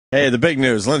Hey, the big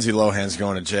news, Lindsay Lohan's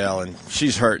going to jail, and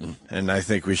she's hurting, and I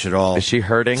think we should all Is she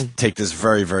hurting? take this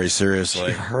very, very seriously.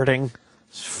 Is she hurting?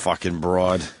 It's fucking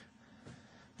broad.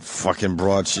 Fucking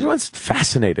broad. Everyone's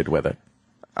fascinated with it.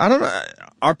 I don't know.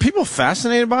 Are people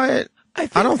fascinated by it? I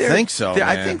don't think so, I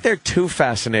man. think they're too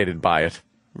fascinated by it.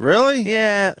 Really?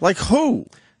 Yeah. Like who?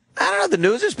 I don't know. The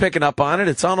news is picking up on it.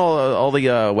 It's on all the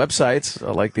websites,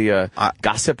 like the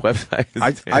gossip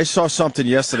websites. I saw something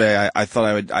yesterday. I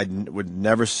thought I would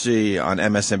never see on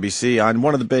MSNBC, on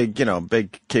one of the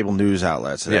big cable news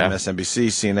outlets, MSNBC,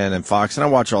 CNN, and Fox, and I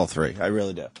watch all three. I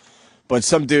really do. But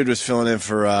some dude was filling in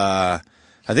for I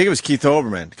think it was Keith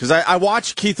Olbermann, because I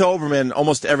watch Keith Olbermann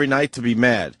almost every night to be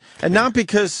mad, and not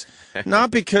because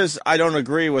I don't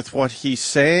agree with what he's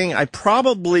saying. I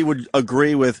probably would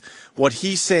agree with what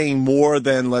he's saying more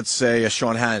than, let's say, a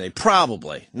Sean Hannity.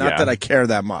 Probably. Not that I care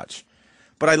that much.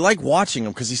 But I like watching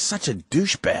him because he's such a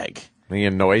douchebag. He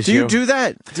annoys you? Do you do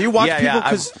that? Do you watch people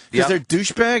because they're Yep.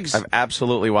 douchebags? I've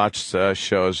absolutely watched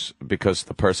shows because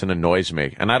the person annoys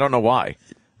me, and I don't know why.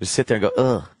 Just sit there and go,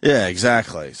 ugh. Yeah,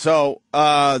 exactly. So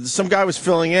some guy was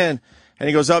filling in, and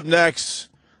he goes, up next,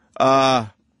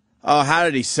 how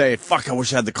did he say it? Fuck, I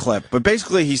wish I had the clip. But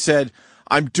basically he said,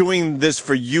 I'm doing this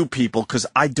for you people because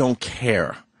I don't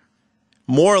care.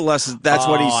 More or less, that's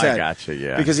what he said. I gotcha,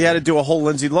 yeah. Because he had to do a whole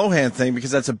Lindsay Lohan thing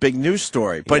because that's a big news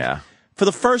story. But for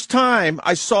the first time,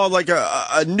 I saw like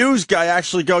a news guy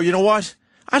actually go, you know what?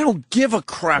 I don't give a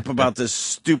crap about this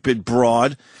stupid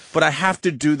broad, but I have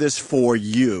to do this for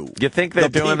you. You think they're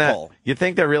doing people. that? You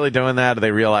think they're really doing that? Or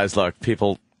they realize, look,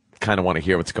 people kind of want to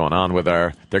hear what's going on with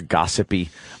their gossipy,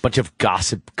 bunch of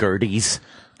gossip gerties.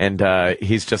 And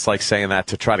he's just like saying that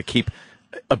to try to keep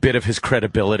a bit of his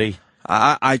credibility.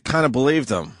 I kind of believed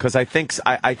him. Because I think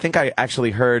I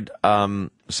actually heard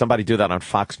somebody do that on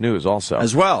Fox News also.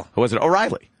 As well. Who was it?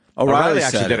 O'Reilly. O'Reilly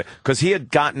actually did it. Because he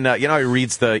had gotten, he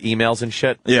reads the emails and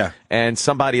shit. Yeah. And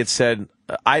somebody had said,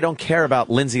 I don't care about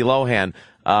Lindsay Lohan.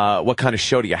 What kind of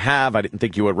show do you have? I didn't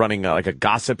think you were running like a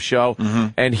gossip show. Mm-hmm.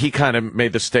 And he kind of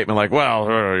made the statement like,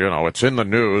 well, it's in the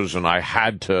news and I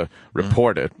had to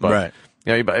report it. But,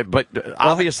 right. But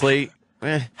obviously...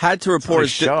 had to report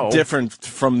is different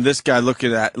from this guy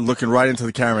looking right into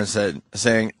the camera and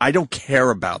saying, I don't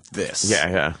care about this.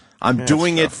 Yeah. I'm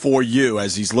doing it for you,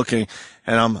 as he's looking,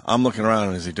 and I'm looking around,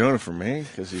 and is he doing it for me?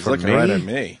 Because he's looking right at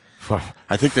me.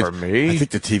 I think the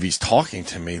TV's talking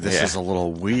to me. This is a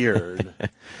little weird.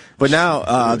 But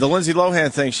now, the Lindsay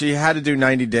Lohan thing, she had to do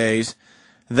 90 days.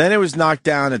 Then it was knocked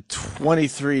down to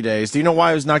 23 days. Do you know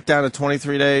why it was knocked down to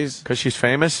 23 days? Because she's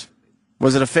famous?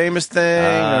 Was it a famous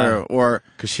thing, or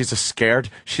because she's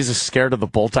scared of the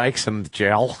bull dykes in the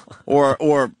jail,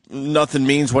 or nothing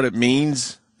means what it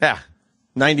means? Yeah,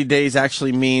 90 days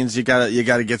actually means you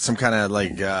gotta get some kind of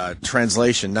like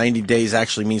translation. 90 days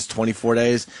actually means 24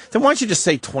 days. Then why don't you just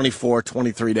say 24,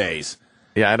 23 days?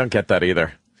 Yeah, I don't get that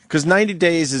either. Because 90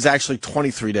 days is actually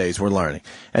 23 days, we're learning.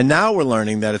 And now we're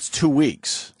learning that it's 2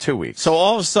 weeks. 2 weeks. So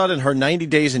all of a sudden, her 90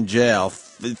 days in jail,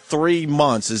 3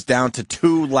 months, is down to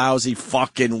 2 lousy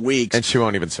fucking weeks. And she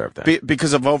won't even serve that.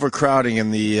 Because of overcrowding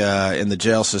in the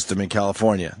jail system in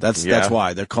California. That's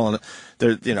why. They're calling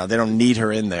it, they don't need her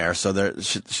in there, so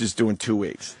she's doing 2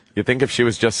 weeks. You think if she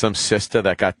was just some sister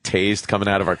that got tased coming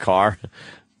out of her car,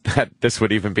 that this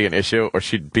would even be an issue, or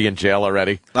she'd be in jail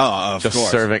already? Oh, of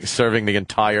course. Just serving the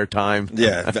entire time.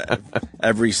 Yeah,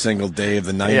 every single day of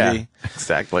the 90. Yeah,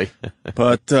 exactly.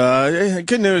 But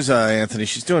good news, Anthony.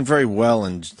 She's doing very well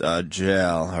in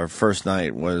jail. Her first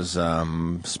night was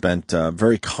spent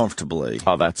very comfortably.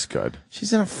 Oh, that's good.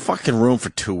 She's in a fucking room for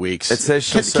 2 weeks. It says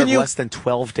she'll serve less than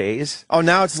 12 days. Oh,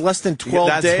 now it's less than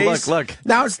 12 days? Look.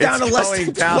 Now it's down to less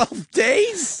than 12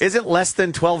 days? Is it less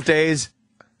than 12 days?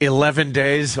 11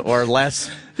 days or less.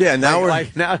 Yeah,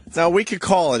 now we could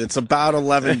call it. It's about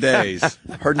 11 days.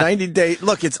 Her 90-day.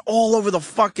 Look, it's all over the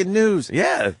fucking news.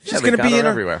 Yeah, she's going to be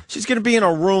everywhere. She's going to be in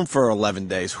a room for 11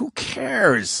 days. Who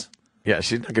cares? Yeah,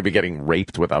 she's not going to be getting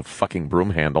raped with a fucking broom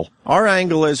handle. Our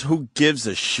angle is, who gives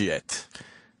a shit?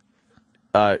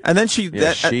 And then she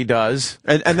does.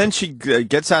 And then she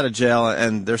gets out of jail,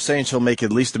 and they're saying she'll make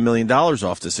at least $1 million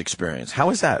off this experience.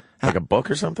 How is that? Like a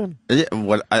book or something? Yeah,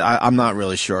 I'm not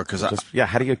really sure because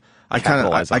how do you? I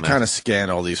kind of scan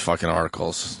all these fucking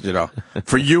articles,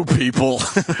 for you people,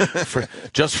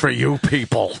 just for you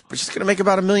people. But she's gonna make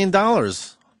about $1 million.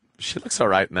 She looks all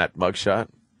right in that mugshot.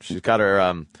 She's got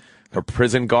her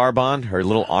prison garb on, her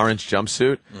little orange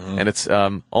jumpsuit, and it's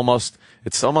almost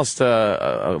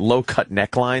a low cut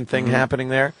neckline thing happening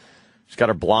there. She's got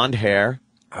her blonde hair.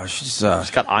 Oh, she's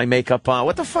got eye makeup on.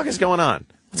 What the fuck is going on?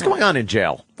 What's going on in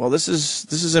jail? Well, this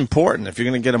is important. If you're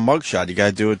going to get a mugshot, you got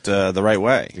to do it the right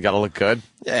way. You got to look good.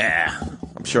 Yeah.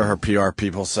 I'm sure her PR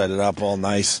people set it up all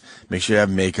nice. Make sure you have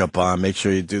makeup on. Make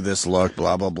sure you do this look,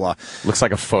 blah, blah, blah. Looks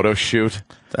like a photo shoot.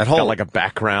 Got like a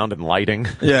background and lighting.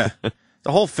 Yeah.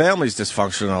 The whole family's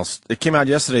dysfunctional. It came out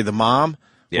yesterday. The mom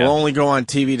will only go on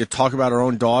TV to talk about her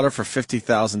own daughter for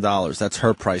 $50,000. That's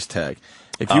her price tag.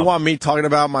 If you want me talking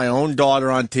about my own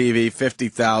daughter on TV,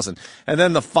 $50,000. And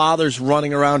then the father's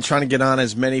running around trying to get on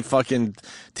as many fucking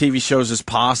TV shows as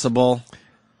possible.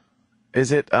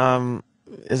 Is it one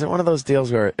of those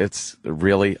deals where it's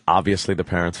really obviously the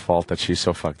parents' fault that she's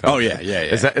so fucked up? Oh, yeah.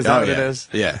 Is that what it is?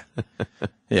 Yeah.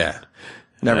 Yeah.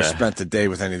 Never spent a day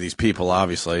with any of these people,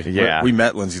 obviously. Yeah. We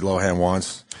met Lindsay Lohan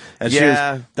once. And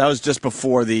that was just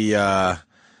before the...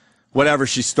 whatever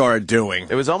she started doing.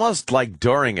 It was almost like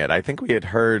during it. I think we had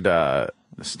heard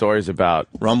stories about...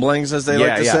 rumblings, as they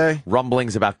like to say?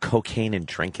 Rumblings about cocaine and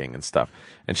drinking and stuff.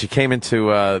 And she came into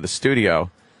the studio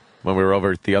when we were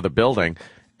over at the other building,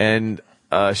 and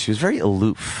she was very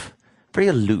aloof. Very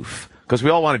aloof. Because we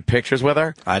all wanted pictures with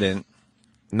her. I didn't.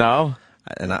 No?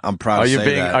 And I'm proud to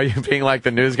say that. Are you being like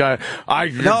the news guy? I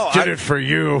did it for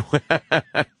you.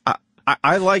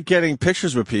 I like getting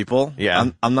pictures with people.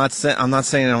 Yeah. I'm not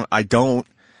saying I don't,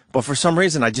 but for some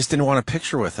reason I just didn't want a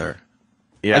picture with her.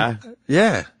 Yeah.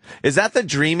 Yeah. Is that the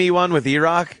dreamy one with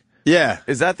E-Rock? Yeah.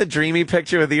 Is that the dreamy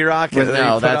picture with E-Rock?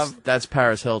 No, that's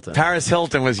Paris Hilton. Paris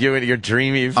Hilton was you and your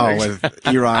dreamy picture. Oh, with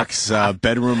E-Rock's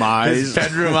bedroom eyes. His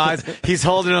bedroom eyes. He's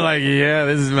holding it like, yeah,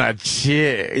 this is my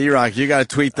chick. E-Rock, you got to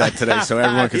tweet that today so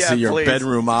everyone can see your please.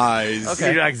 bedroom eyes.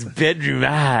 Okay. E-Rock's bedroom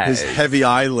eyes. His heavy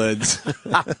eyelids.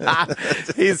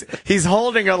 he's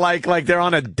holding her like they're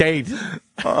on a date.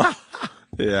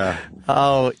 Yeah.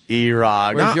 Oh,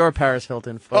 E-Rock. Where's your Paris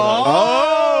Hilton photo?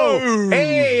 Oh!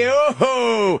 Hey!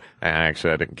 Oh!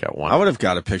 Actually, I didn't get one. I would have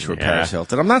got a picture with Paris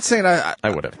Hilton. I'm not saying I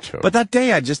would have too. But that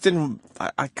day I just didn't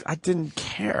I didn't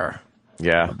care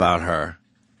about her.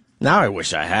 Now I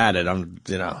wish I had it.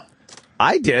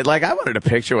 I did. Like, I wanted a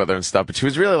picture with her and stuff, but she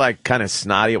was really like kind of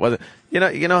snotty. It wasn't,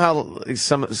 you know how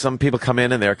some people come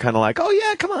in and they're kind of like, oh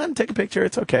yeah, come on, take a picture,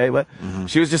 it's okay. But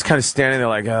she was just kind of standing there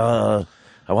like,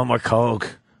 I want more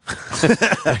Coke.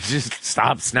 Just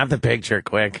snap the picture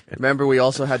quick. Remember, we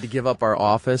also had to give up our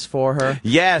office for her?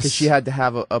 Yes. Because she had to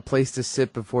have a place to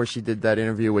sit before she did that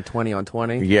interview with 20 on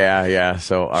 20. Yeah.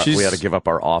 So we had to give up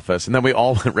our office. And then we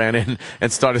all ran in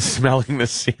and started smelling the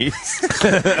seats.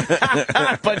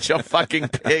 A bunch of fucking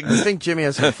pigs. I think Jimmy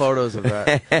has some photos of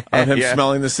that. Of him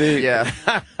smelling the seat? Yeah.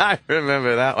 I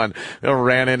remember that one. We all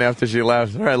ran in after she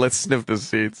left. All right, let's sniff the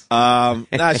seats.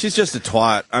 Nah, she's just a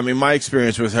twat. I mean, my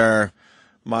experience with her...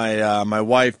 My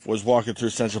wife was walking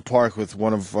through Central Park with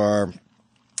one of our,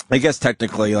 I guess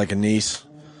technically like a niece.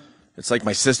 It's like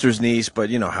my sister's niece, but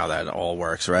you know how that all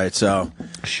works, right? So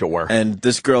sure. And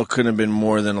this girl couldn't have been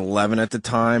more than 11 at the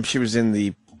time. She was in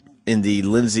the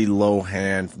Lindsay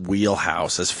Lohan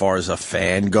wheelhouse as far as a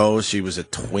fan goes. She was a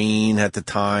tween at the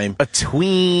time. A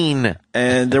tween.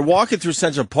 And they're walking through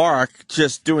Central Park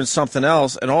just doing something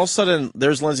else, and all of a sudden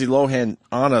there's Lindsay Lohan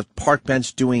on a park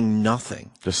bench doing nothing.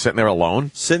 Just sitting there alone?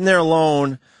 Sitting there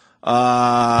alone.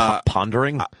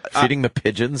 Pondering? Feeding the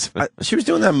pigeons? She was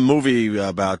doing that movie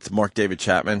about Mark David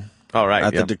Chapman. Oh, right.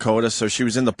 At the Dakota. So she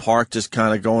was in the park just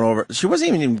kind of going over. She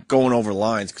wasn't even going over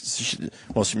lines.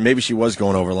 Maybe she was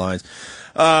going over lines.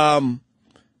 And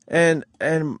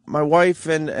my wife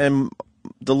and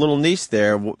the little niece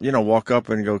there, walk up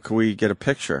and go, "Can we get a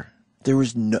picture?" There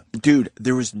was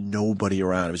nobody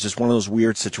around. It was just one of those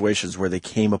weird situations where they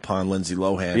came upon Lindsay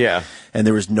Lohan. Yeah. And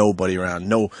there was nobody around.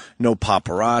 No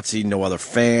paparazzi, no other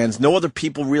fans, no other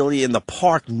people really in the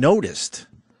park noticed.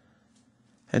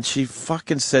 And she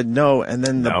fucking said no, and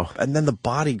then the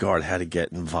bodyguard had to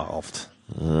get involved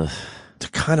to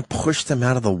kind of push them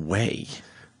out of the way.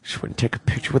 She wouldn't take a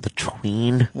picture with a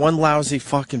tween. One lousy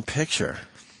fucking picture.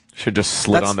 Should just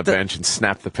slid on the bench and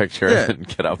snap the picture and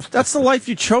get up. That's the life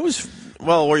you chose,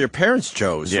 or your parents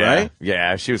chose, right?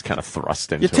 Yeah, she was kind of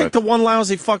thrust into it. You take the one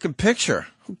lousy fucking picture.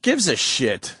 Who gives a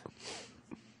shit?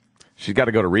 She's got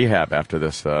to go to rehab after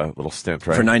this little stint,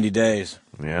 right? For 90 days.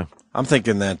 Yeah. I'm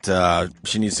thinking that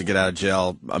she needs to get out of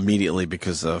jail immediately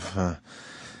because of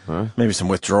maybe some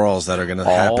withdrawals that are going to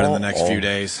happen in the next few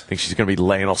days. I think she's going to be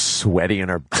laying all sweaty in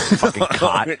her fucking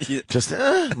cot, just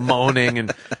moaning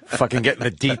and fucking getting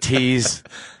the DTs.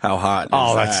 How hot is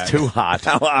that? That's too hot.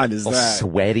 How hot is all that?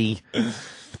 Sweaty.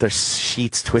 With their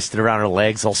sheets twisted around her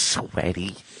legs, all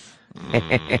sweaty.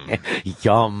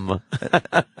 Yum.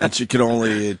 And she could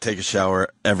only take a shower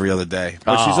every other day.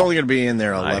 But she's only going to be in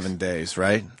there 11 days,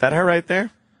 right? That her right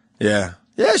there? Yeah.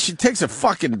 Yeah, she takes a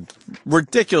fucking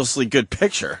ridiculously good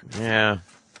picture. Yeah.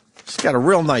 She's got a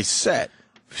real nice set.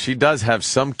 She does have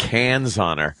some cans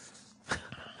on her.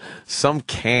 Some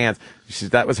cans.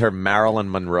 That was her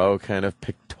Marilyn Monroe kind of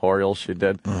pictorial she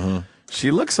did. Mm-hmm.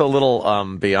 She looks a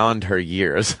little beyond her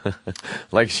years.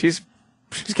 Like she's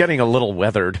getting a little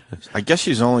weathered. I guess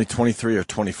she's only 23 or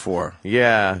 24.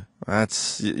 Yeah.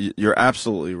 You're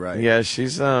absolutely right. Yeah,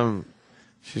 she's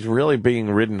really being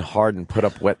ridden hard and put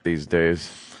up wet these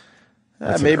days.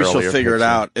 Maybe she'll figure it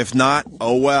out. If not,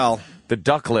 oh well. The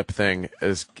duck lip thing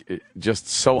is just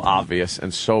so obvious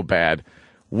and so bad.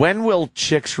 When will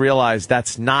chicks realize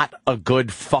that's not a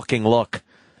good fucking look?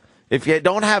 If you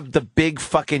don't have the big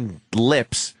fucking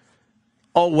lips,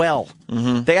 oh well.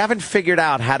 Mm-hmm. They haven't figured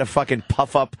out how to fucking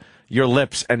puff up your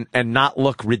lips and not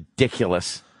look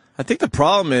ridiculous. I think the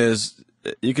problem is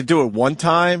you could do it one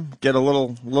time, get a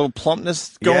little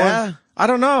plumpness going. Yeah. I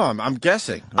don't know. I'm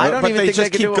guessing. I don't even think they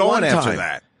just keep going after time.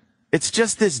 That. It's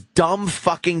just this dumb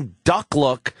fucking duck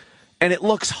look, and it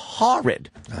looks horrid.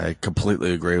 I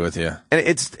completely agree with you. And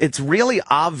it's really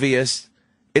obvious.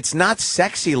 It's not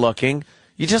sexy looking.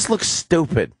 You just look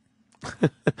stupid.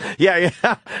 Yeah.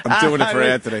 I'm doing it for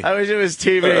Anthony. I wish it was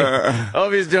TV. I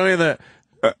hope he's doing the...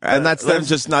 and that's them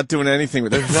just not doing anything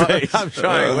with their face. I'm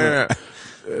trying. Wait a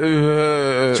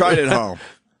minute. Try it at home.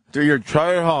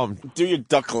 Try it at home. Do your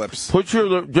duck lips. Put your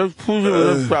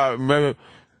lips out.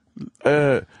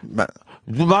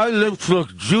 My lips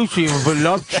look juicy and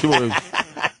voluptuous.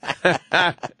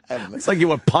 It's like you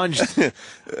were punched.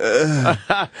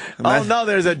 Oh no,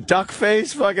 there's a duck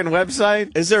face fucking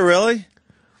website. Is there really?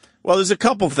 Well, there's a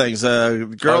couple things.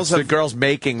 Girls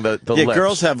making the lips.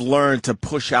 Girls have learned to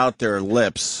push out their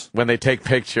lips when they take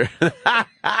pictures. This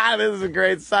is a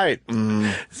great site.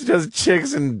 It's just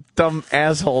chicks and dumb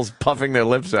assholes puffing their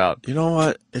lips out. You know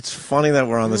what? It's funny that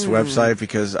we're on this website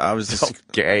because I was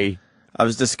just gay. I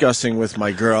was discussing with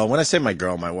my girl. When I say my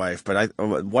girl, my wife, but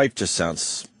wife just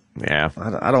sounds. Yeah.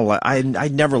 I don't like. I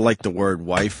never liked the word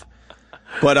wife,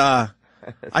 but I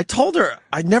told her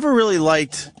I never really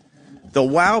liked the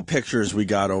wow pictures we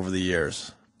got over the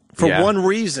years for one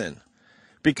reason,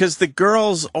 because the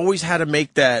girls always had to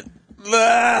make that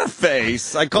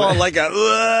face. I call it like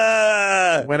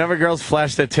a. Whenever girls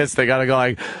flash their tits, they gotta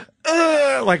go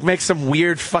like make some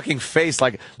weird fucking face,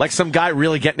 like some guy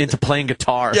really getting into playing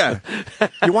guitar. Yeah,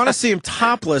 you want to see him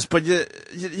topless, but you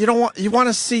don't want. You want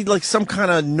to see like some kind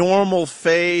of normal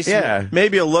face. Yeah,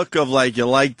 maybe a look of like you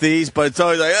like these, but it's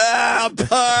always like I'm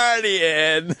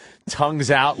partying. Tongues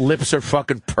out, lips are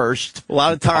fucking pursed. A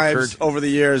lot of times over the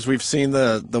years, we've seen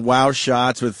the wow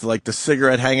shots with like the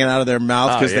cigarette hanging out of their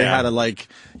mouth because they had to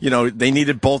they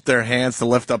needed both their hands to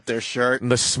lift up their shirt.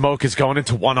 And the smoke is going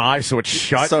into one eye, so it's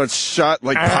shut. So it's shut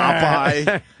like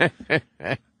Popeye.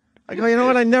 I go, you know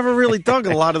what? I never really dug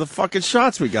a lot of the fucking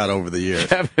shots we got over the years.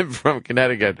 Kevin from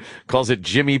Connecticut calls it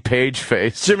Jimmy Page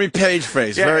face. Jimmy Page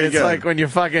face. Yeah, very good. It's like when you're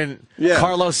fucking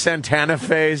Carlos Santana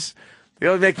face. They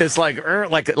always make this like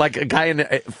a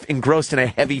guy engrossed in a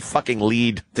heavy fucking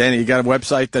lead. Danny, you got a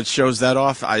website that shows that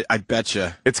off? I bet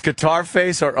you. It's guitar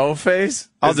face or O face.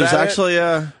 Oh, there's actually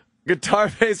a guitar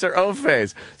face or O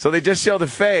face. So they just show the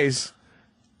face,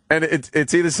 and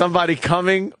it's either somebody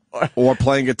coming or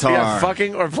playing guitar. Yeah,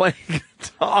 fucking or playing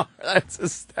guitar. That's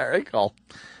hysterical.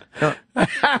 That's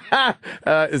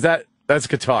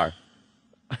guitar?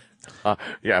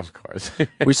 Yeah, of course.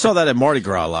 We saw that at Mardi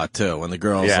Gras a lot, too, when the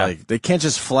girls, they can't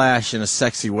just flash in a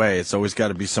sexy way. It's always got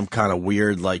to be some kind of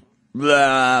weird,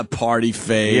 party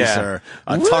face, or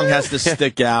a tongue has to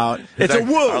stick out. It's a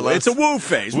woo. Carlos? It's a woo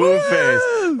face. Woo face.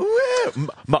 Woo.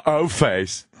 My O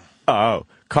face. Oh.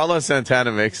 Carlos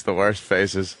Santana makes the worst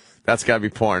faces. That's got to be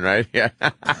porn, right? Yeah.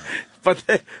 But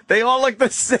they all look the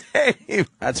same.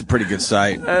 That's a pretty good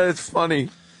site. It's funny.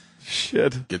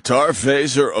 Shit. Guitar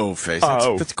face or O face?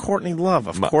 That's Courtney Love.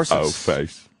 Of course it's O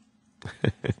face.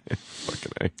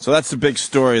 Fucking A. So that's the big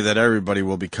story that everybody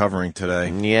will be covering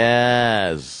today.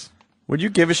 Yes. Would you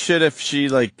give a shit if she,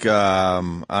 dropped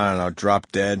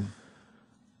dead?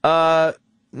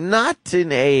 Not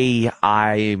in a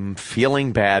I'm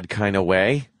feeling bad kind of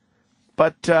way.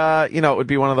 But, it would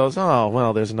be one of those,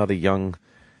 there's another young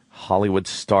Hollywood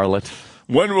starlet.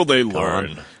 When will they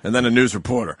learn? And then a news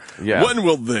reporter. Yeah. When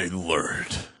will they learn?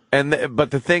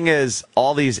 But the thing is,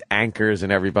 all these anchors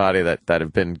and everybody that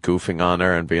have been goofing on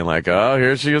her and being like, oh,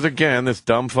 here she is again, this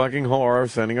dumb fucking whore,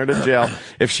 sending her to jail.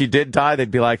 If she did die,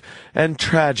 they'd be like, and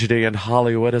tragedy in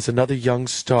Hollywood as another young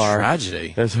star.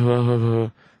 Tragedy?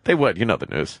 They would. You know the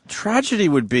news. Tragedy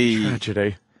would be...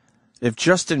 Tragedy. If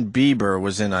Justin Bieber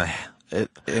was in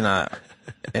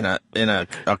in a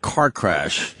car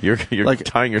crash. You're Like-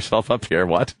 tying yourself up here.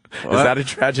 What? Is that a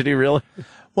tragedy, really?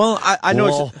 Well, I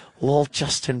know Little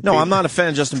Justin Bieber. No, I'm not a fan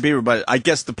of Justin Bieber, but I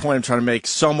guess the point I'm trying to make,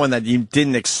 someone that you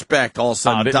didn't expect all of a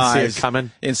sudden didn't see it dies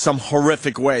coming? in some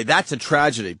horrific way. That's a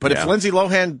tragedy. But if Lindsay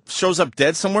Lohan shows up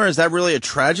dead somewhere, is that really a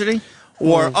tragedy?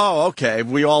 Or, okay,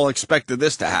 we all expected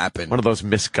this to happen. One of those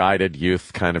misguided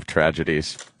youth kind of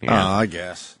tragedies. Yeah, I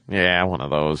guess. yeah, one of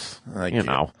those. I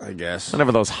guess.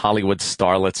 Whenever those Hollywood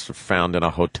starlets are found in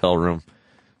a hotel room,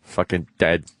 fucking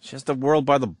dead. She has the world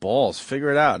by the balls.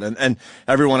 Figure it out. And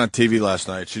everyone on TV last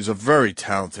night, she's a very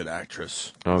talented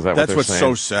actress. Oh, is that That's what what's they're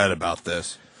so saying? sad about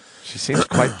this. She seems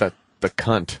quite the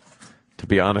cunt, to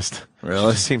be honest.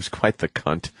 Really? She seems quite the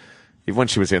cunt. Even when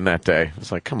she was in that day, it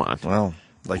was like, come on. Well,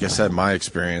 like I said, my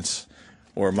experience,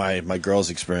 or my girl's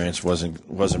experience,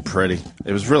 wasn't pretty.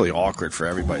 It was really awkward for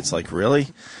everybody. It's like, really?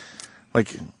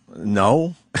 Like,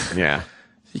 no? Yeah.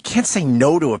 You can't say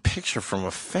no to a picture from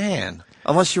a fan.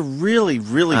 Unless you're really,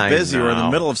 really I busy or in the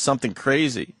know. middle of something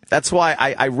crazy. That's why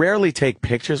I rarely take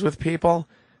pictures with people.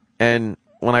 And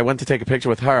when I went to take a picture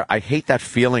with her, I hate that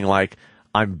feeling like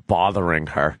I'm bothering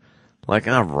her. Like,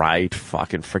 all right,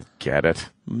 fucking forget it.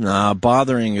 Nah,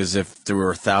 bothering is if there were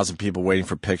 1,000 people waiting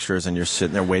for pictures and you're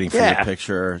sitting there waiting for your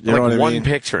picture. You know what I one mean?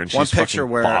 picture and she's one picture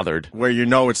fucking where, bothered. where you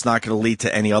know it's not going to lead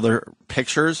to any other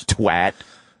pictures. Twat.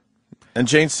 And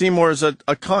Jane Seymour is a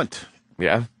cunt.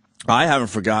 Yeah. I haven't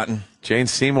forgotten. Jane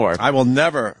Seymour I will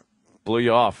never. blew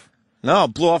you off. No,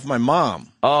 blew off my mom.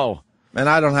 Oh, And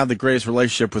I don't have the greatest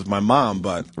relationship with my mom,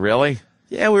 but really?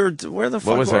 yeah, where the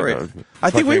fuck was were it? we?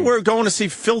 I think we Fucking- were going to see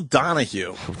Phil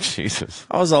Donahue. Oh, Jesus.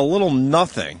 I was a little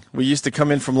nothing. We used to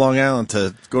come in from Long Island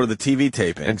to go to the TV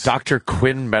tapings. And Dr.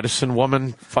 Quinn, medicine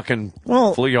woman, fucking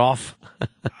Well- blew you off.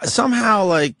 Somehow,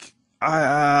 like,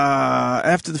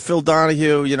 after the Phil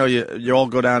Donahue, you all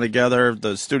go down together,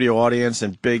 the studio audience,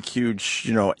 and big, huge,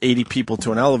 80 people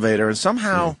to an elevator, and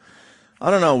somehow,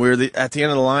 I don't know, we were at the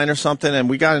end of the line or something, and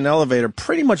we got an elevator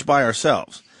pretty much by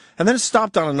ourselves. And then it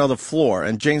stopped on another floor,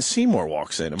 and Jane Seymour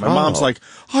walks in, and my mom's like,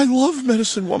 "I love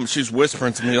Medicine Woman." She's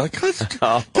whispering to me, like,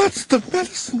 "That's the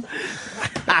Medicine."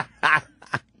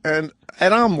 and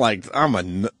I'm like, I'm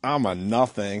a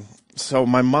nothing. So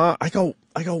my mom, I go,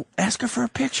 ask her for a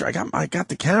picture. I got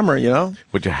the camera,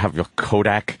 Would you have your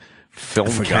Kodak film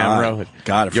forgot. camera?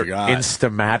 God, I your forgot.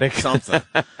 Instamatic? something.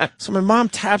 So my mom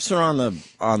taps her on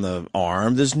the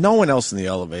arm. There's no one else in the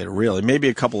elevator, really. Maybe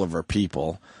a couple of her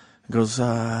people. Goes,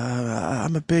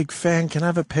 I'm a big fan. Can I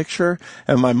have a picture?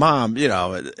 And my mom,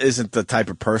 isn't the type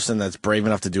of person that's brave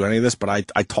enough to do any of this, but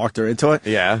I talked her into it.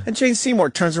 Yeah. And Jane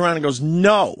Seymour turns around and goes,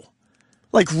 no.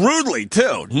 Like, rudely,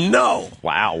 too. No.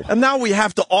 Wow. And now we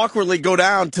have to awkwardly go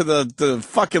down to the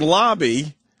fucking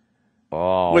lobby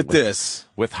with this.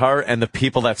 With her and the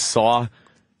people that saw.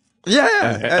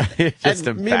 Yeah. Just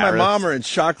and me and my embarrassed. mom are in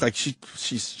shock. Like, she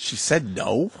said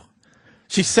no.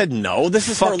 She said no. This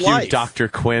is her Fuck you, life. Dr.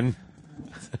 Quinn.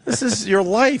 This is your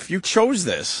life. You chose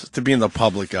this to be in the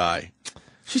public eye.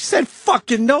 She said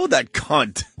fucking no, that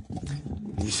cunt.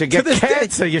 You should get this day-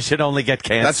 cancer. You should only get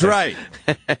cancer. That's right.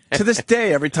 To this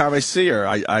day, every time I see her,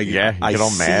 I you get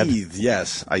all mad. seethe.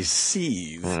 Yes, I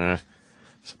seethe.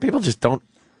 Some people just don't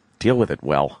deal with it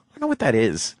well. I don't know what that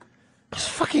is. Just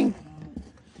fucking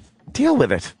deal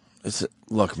with it.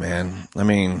 Look, man. I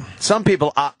mean, Some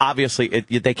people, obviously,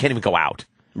 they can't even go out.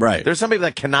 right. There's some people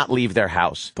that cannot leave their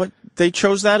house. But they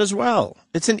chose that as well.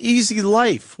 It's an easy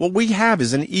life. What we have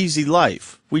is an easy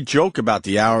life. We joke about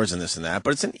the hours and this and that,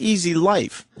 but it's an easy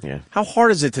life. Yeah. How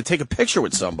hard is it to take a picture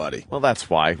with somebody? Well, that's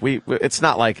why. It's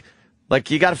not like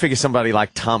you got to figure somebody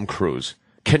like Tom Cruise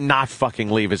cannot fucking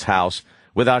leave his house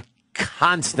without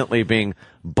constantly being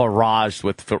barraged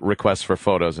with requests for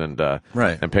photos and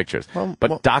pictures.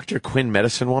 But Dr. Quinn,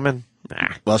 medicine woman, nah.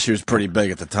 Well, she was pretty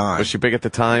big at the time. Was she big at the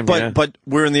time? But Yeah. but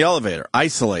we're in the elevator,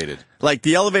 isolated. Like,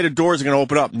 the elevator doors are going to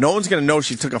open up. No one's going to know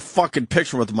she took a fucking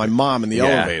picture with my mom in the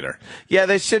elevator. Yeah,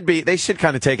 they should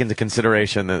kind of take into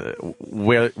consideration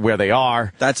where they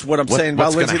are. That's what I'm saying about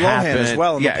what's Lindsay gonna Lohan happen. as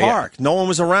well in Yeah, the park. No one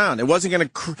was around. It wasn't going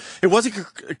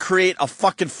to create a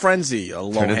fucking frenzy. Turn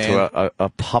Lohan. into a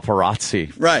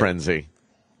paparazzi frenzy.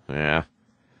 Yeah.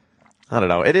 I don't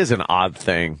know. It is an odd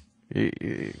thing.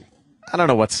 I don't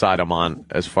know what side I'm on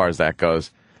as far as that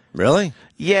goes. Really?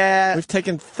 Yeah. We've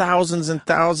taken thousands and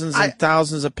thousands and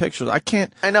thousands of pictures. I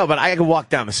can't. I know, but I can walk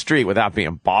down the street without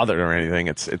being bothered or anything.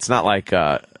 It's not like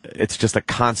it's just a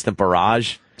constant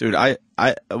barrage. Dude,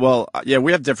 well, yeah,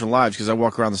 we have different lives because I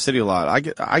walk around the city a lot.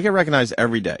 I get recognized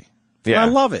every day. Yeah.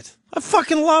 And I love it. I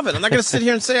fucking love it. I'm not going to sit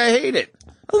here and say I hate it.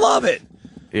 I love it.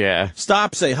 Yeah.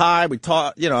 Stop, say hi. We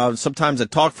talk. Sometimes I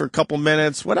talk for a couple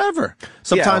minutes. Whatever.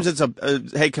 Sometimes it's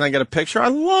hey, can I get a picture? I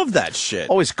love that shit.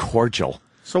 Always cordial.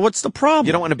 So what's the problem?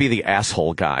 You don't want to be the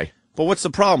asshole guy. But what's the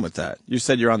problem with that? You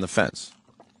said you're on the fence.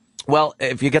 Well,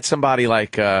 if you get somebody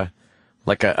like a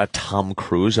Tom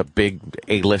Cruise, a big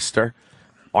A-lister,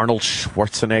 Arnold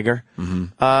Schwarzenegger,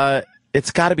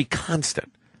 it's got to be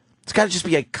constant. It's got to just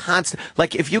be a constant.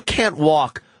 Like, if you can't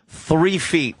walk 3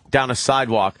 feet down a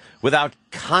sidewalk without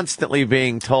constantly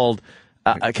being told,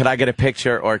 could I get a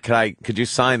picture or could you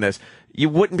sign this, you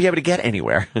wouldn't be able to get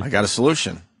anywhere. I got a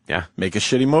solution. Yeah. Make a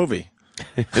shitty movie.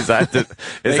 Is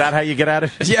that how you get out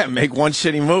of it? Yeah, make one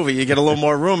shitty movie. You get a little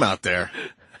more room out there.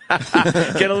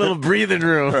 Get a little breathing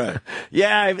room. Right.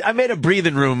 Yeah, I made a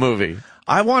breathing room movie.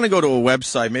 I want to go to a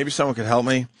website. Maybe someone could help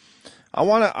me. I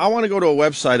want to go to a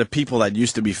website of people that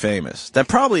used to be famous, that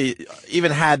probably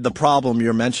even had the problem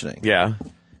you're mentioning. Yeah.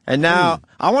 And now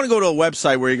I want to go to a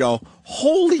website where you go,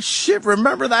 holy shit,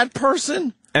 remember that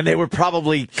person? And they were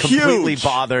probably completely Huge.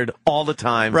 bothered all the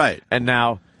time. Right. And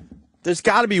now... There's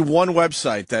got to be one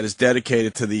website that is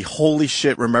dedicated to the holy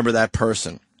shit, remember that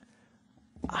person.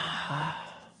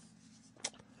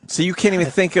 So you can't even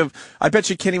think of, I bet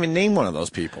you can't even name one of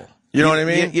those people. You know what I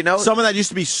mean? You know, someone that used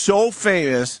to be so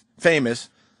famous.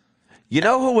 You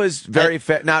know who was very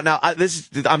now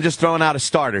I'm just throwing out a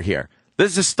starter here.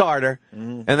 This is a starter,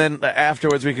 and then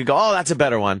afterwards we could go, oh, that's a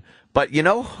better one. But you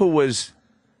know who was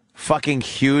fucking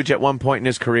huge at one point in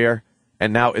his career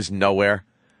and now is nowhere?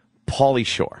 Pauly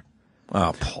Shore.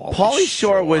 Oh, Pauly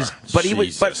Shore was, but he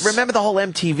was. But remember the whole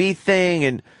MTV thing,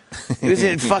 and he was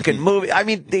in fucking movie. I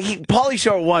mean, Pauly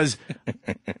Shore was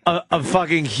a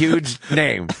fucking huge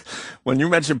name. When you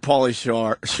mention Pauly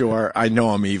Shore, I know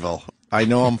I'm evil. I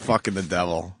know I'm fucking the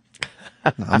devil.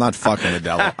 I'm not fucking the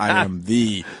devil. I am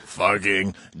the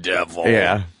fucking devil.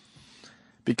 Yeah.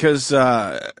 Because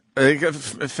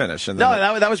finish. And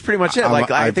then that was pretty much it.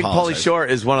 I think Pauly apologize. Shore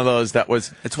is one of those that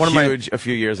was huge a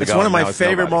few years ago. It's one of my now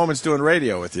favorite moments doing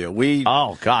radio with you.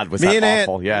 Oh God, was that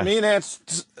awful? Yeah. Me and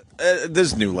Ant.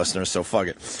 This new listeners, so fuck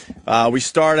it. We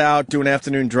start out doing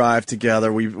afternoon drive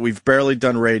together. We've barely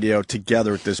done radio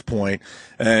together at this point,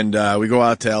 and we go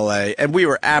out to L.A. and we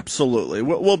were absolutely,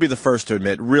 we'll be the first to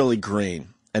admit, really green.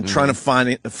 And trying to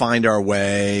find our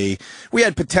way. We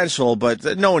had potential,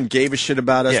 but no one gave a shit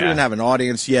about us. Yeah. We didn't have an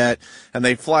audience yet. And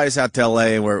they fly us out to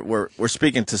L.A. and we're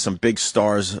speaking to some big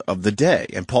stars of the day.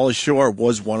 And Pauly Shore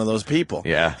was one of those people.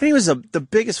 Yeah. And he was the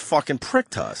biggest fucking prick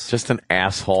to us. Just an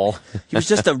asshole. He was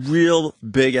just a real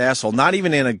big asshole. Not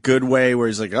even in a good way where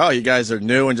he's like, oh, you guys are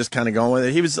new and just kind of going with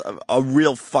it. He was a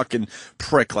real fucking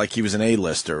prick, like he was an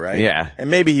A-lister, right? Yeah. And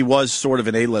maybe he was sort of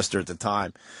an A-lister at the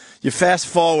time. You fast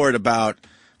forward about...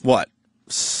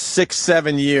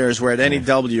 6-7 years we're at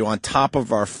NEW on top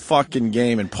of our fucking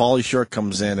game, and Pauly Shore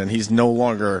comes in and he's no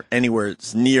longer anywhere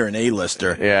near an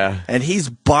A-lister. Yeah. And he's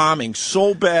bombing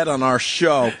so bad on our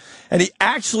show, and he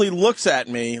actually looks at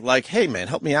me like, hey man,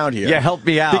 help me out here. Yeah, help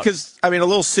me out. Because, I mean, a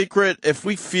little secret, if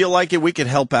we feel like it, we could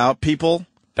help out people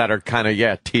that are kind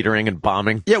of teetering and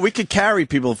bombing. Yeah, we could carry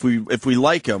people if we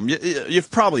like them.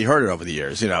 You've probably heard it over the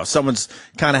years. You know, someone's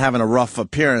kind of having a rough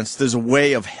appearance. There's a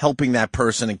way of helping that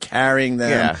person and carrying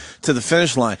them to the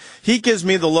finish line. He gives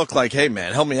me the look like, hey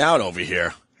man, help me out over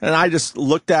here. And I just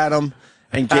looked at him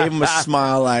and gave him a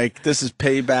smile like, this is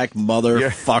payback,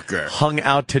 motherfucker. You're hung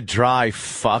out to dry,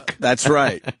 fuck. That's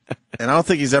right. And I don't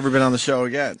think he's ever been on the show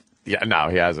again. Yeah, no,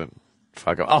 he hasn't.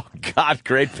 Fuck him. Oh God,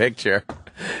 great picture.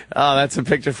 Oh, that's a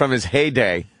picture from his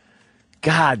heyday.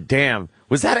 God damn.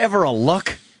 Was that ever a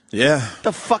look? Yeah. What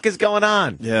the fuck is going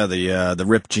on? Yeah, the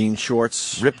ripped jean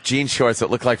shorts. Ripped jean shorts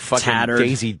that look like fucking tattered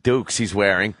Daisy Dukes he's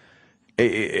wearing.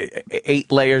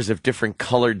 8 layers of different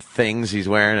colored things he's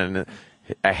wearing, and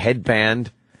a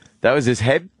headband. That was his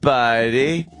head,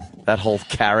 buddy. That whole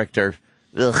character.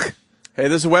 Ugh. Hey,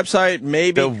 there's a website,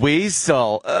 maybe. The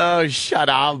Weasel. Oh, shut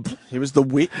up. He was the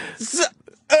Weasel.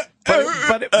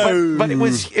 But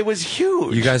it was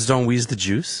huge. You guys don't wheeze the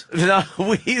juice? No,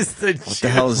 wheeze the juice. What the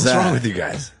hell is that? What's wrong with you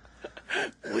guys?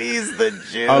 Wheeze the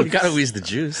juice. Oh, you gotta wheeze the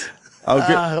juice.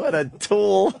 What a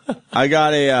tool. I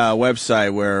got a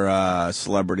website where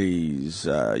celebrities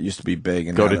used to be big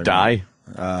and go to die.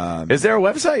 Is there a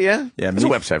website? Yeah, there's a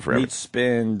website for everything.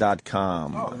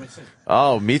 Meatspin.com. Oh, let me see.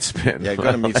 Oh, Meatspin. Yeah,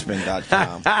 go to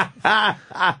meatspin.com.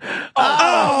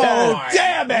 Oh,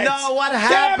 damn it! No, what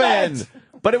happened?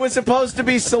 But it was supposed to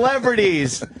be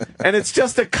celebrities, and it's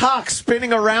just a cock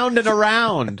spinning around and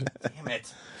around. Damn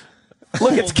it.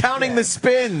 Look, it's counting the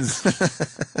spins.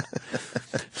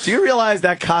 Do you realize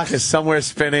that cock is somewhere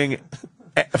spinning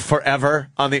forever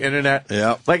on the internet?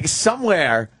 Yeah. Like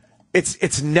somewhere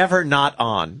It's never not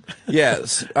on.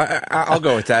 Yes, I'll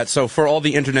go with that. So for all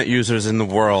the internet users in the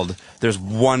world, there's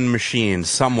one machine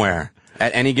somewhere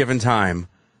at any given time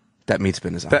that meat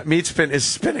spin is on. That meat spin is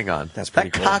spinning on. That's pretty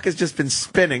That cool. cock has just been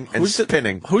spinning and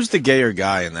spinning. Who's the gayer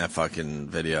guy in that fucking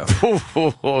video?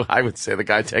 I would say the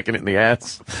guy taking it in the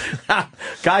ass.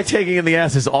 Guy taking it in the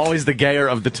ass is always the gayer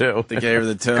of the two. The gayer of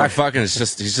the two. Guy fucking is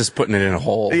he's just putting it in a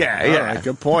hole. Yeah, All yeah. right,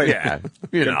 good point. Yeah,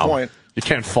 you Good know, point. You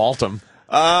can't fault him.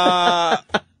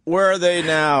 Where are they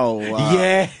now?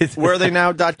 Yes. Where are they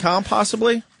now.com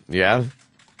possibly? Yeah.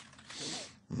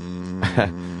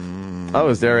 Oh,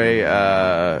 is there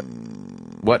a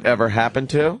whatever happened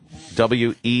to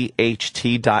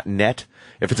WEHT.net?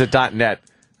 If it's a .net,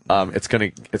 it's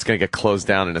gonna get closed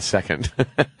down in a second.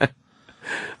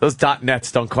 Those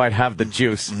 .nets don't quite have the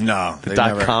juice. No, the they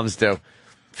never. .coms do.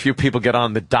 Few people get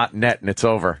on the .net and it's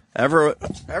over. Ever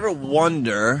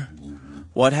wonder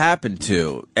what happened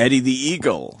to Eddie the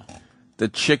Eagle, the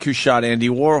chick who shot Andy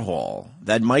Warhol,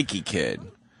 that Mikey kid?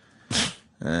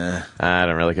 I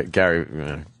don't really get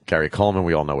Gary Coleman.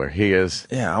 We all know where he is.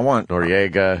 Yeah, I want.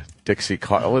 Noriega, Dixie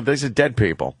Carter. Well, these are dead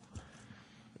people.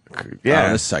 Yeah,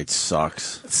 Oh, this site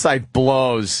sucks. this site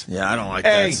blows. Yeah, I don't like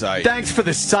Hey, that site. thanks for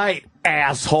the site,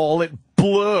 asshole. It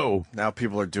blew. Now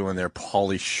people are doing their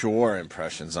Pauly Shore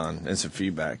impressions on instant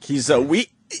feedback. He's Someone's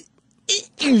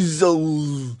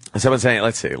saying,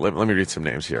 let's see. Let me read some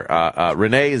names here.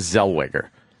 Renee Zellweger.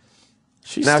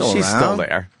 she's Now still she's around. still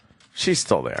there. She's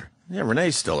still there. Yeah,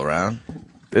 Renee's still around.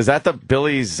 Is that the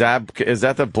Billy Zab? Is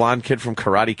that the blonde kid from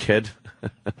Karate Kid?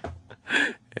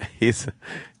 He's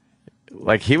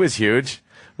like, he was huge.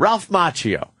 Ralph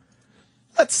Macchio.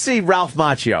 Let's see Ralph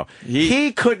Macchio.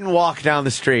 He couldn't walk down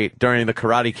the street during the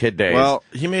Karate Kid days. Well,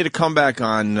 he made a comeback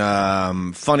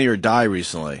on Funny or Die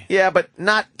recently. yeah, but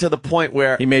not to the point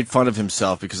where He made fun of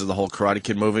himself because of the whole Karate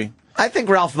Kid movie. I think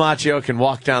Ralph Macchio can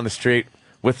walk down the street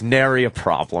with nary a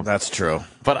problem. That's true.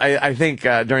 But I think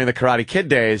during the Karate Kid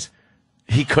days,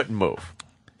 he couldn't move.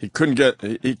 He can't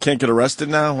get arrested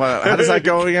now? How does that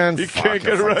go again? He Fuck, can't I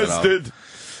get fucked it up. arrested.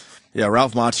 Yeah,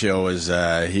 Ralph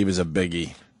Macchio he was a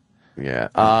biggie. Yeah.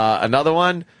 Another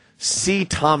one, C.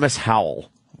 Thomas Howell.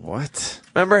 What?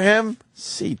 Remember him?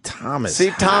 C. Thomas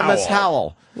C. Thomas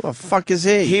Howell. Who the fuck is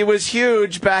he? He was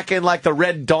huge back in like the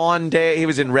Red Dawn day. He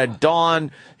was in Red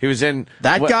Dawn. He was in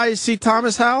That guy is C.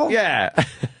 Thomas Howell? Yeah.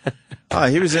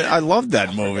 He was in, I loved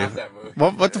that movie.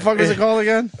 What the fuck was it called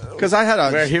again? Because I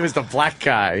Where he was the black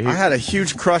guy. I had a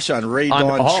huge crush on Ray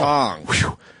Dawn Chong.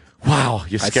 Whew. Wow,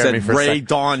 you I scared said me for a Ray second.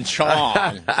 Dawn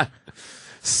Chong.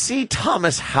 C.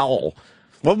 Thomas Howell.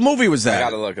 What movie was I that?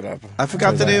 gotta look it up. I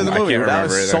forgot the name of the I movie. can't That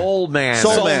remember was either. Soul Man.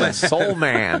 Soul Man. Soul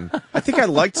Man. I think I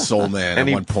liked Soul Man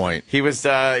at one point. He was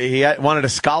wanted a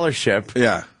scholarship.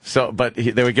 Yeah. So, but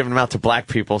they were giving him out to black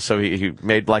people, so he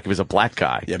made like he was a black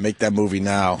guy. Yeah, make that movie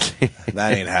now.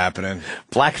 That ain't happening.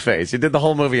 Blackface. He did the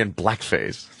whole movie in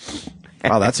blackface.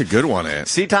 Oh, that's a good one, Ant.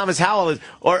 C. Thomas Howell is,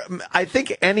 or I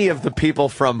think any of the people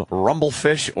from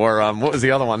Rumblefish, or what was the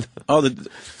other one? Oh,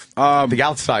 The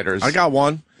Outsiders. I got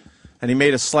one. And he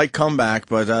made a slight comeback,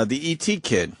 but the E.T.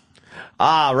 kid.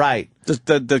 Ah, right.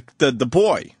 The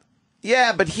boy.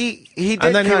 Yeah, but he did.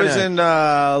 And then kinda, he was in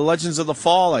Legends of the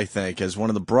Fall, I think, as one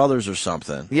of the brothers or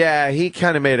something. Yeah, he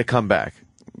kind of made a comeback.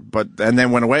 And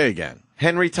then went away again.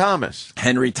 Henry Thomas.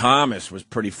 Henry Thomas was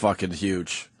pretty fucking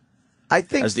huge I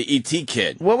think. as the E.T.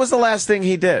 kid. What was the last thing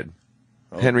he did?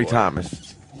 Henry boy.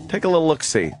 Thomas. Take a little look.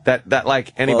 See that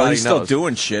like anybody Well, he's knows. still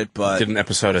doing shit, but Did an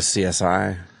episode of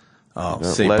CSI.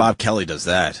 see, Bob Kelly does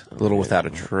that. A little without a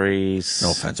trace.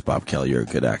 No offense, Bob Kelly, you're a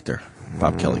good actor.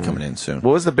 Bob Kelly coming in soon.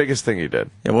 What was the biggest thing he did?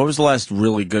 Yeah, what was the last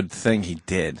really good thing he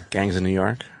did? Gangs in New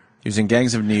York. He was in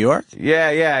Gangs of New York.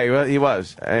 Yeah, he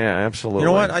was. Yeah, absolutely. You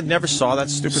know what? I never saw that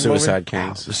stupid Suicide movie.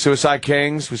 Kings. Suicide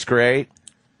Kings was great.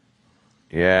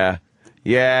 Yeah,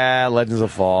 Legends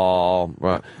of Fall.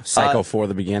 Psycho for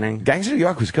the beginning. Gangs of New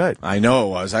York was good. I know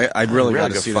it was. I really got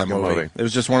to good see that fucking movie. movie. It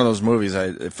was just one of those movies.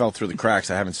 It fell through the cracks.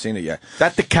 I haven't seen it yet.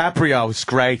 That DiCaprio was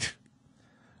great.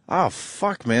 Oh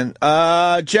fuck, man.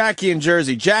 Jackie in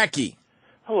Jersey. Jackie.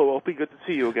 Hello, Opie. Good to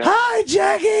see you again. Hi,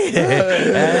 Jackie.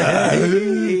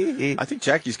 I think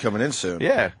Jackie's coming in soon.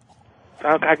 Yeah.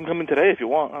 I can come in today if you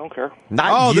want. I don't care.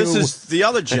 Not you. This is the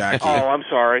other Jackie. Oh, I'm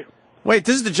sorry. Wait,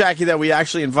 this is the Jackie that we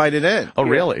actually invited in. Oh,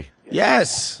 really?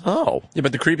 Yes. Oh. Yeah,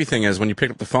 but the creepy thing is when you pick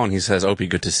up the phone, he says, "Opie,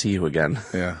 good to see you again."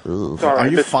 Yeah. Sorry. Are I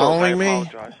you misspoke. following I me?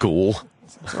 apologize. Ghoul.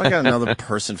 So I got another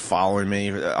person following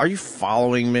me. Are you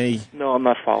following me? No, I'm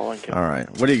not following you. All right.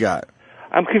 What do you got?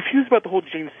 I'm confused about the whole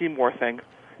Jane Seymour thing.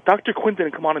 Dr. Quinn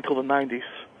didn't come on until the 90s.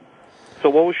 So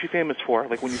what was she famous for?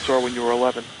 Like when you saw her when you were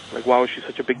 11? Like why was she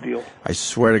such a big deal? I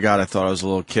swear to God, I thought I was a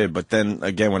little kid. But then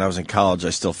again, when I was in college,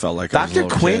 I still felt like I was a Dr.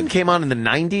 little Quinn kid. came on in the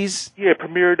 90s? Yeah, it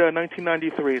premiered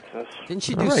 1993. It says. Didn't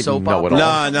she do All right, soap know it opera?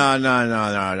 all.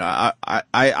 No.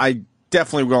 I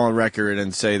definitely go on record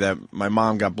and say that my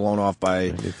mom got blown off by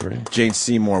 93. Jane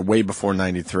Seymour way before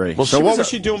 93. Well, so she what was was a-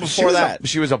 she doing she before was that?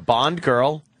 she was a Bond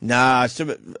girl. Nah,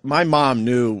 my mom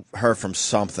knew her from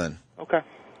something. Okay.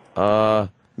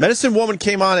 Medicine Woman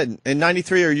came on in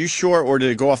 93, are you sure? Or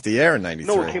did it go off the air in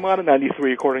 93? No, it came out in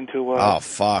 93 according to... Oh,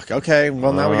 fuck. Okay,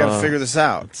 well, now we got to figure this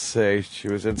out. Say she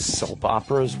was in soap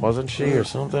operas, wasn't she, or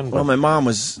something? Well, my mom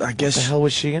was, I guess... What the hell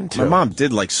was she into? My mom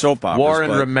did like soap operas. War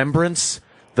and but- Remembrance,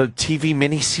 the TV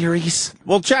miniseries.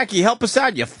 Well, Jackie, help us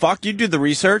out, you fuck. You do the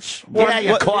research. Yeah,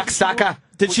 you What- cocksucker.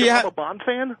 Did was she your mom have... a Bond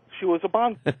fan? She was a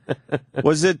Bond...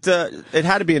 Was it... it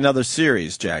had to be another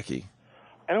series, Jackie.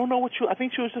 I don't know what she... I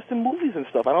think she was just in movies and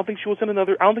stuff. I don't think she was in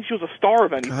another... I don't think she was a star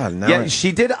of anything. God, no. Yeah,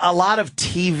 she did a lot of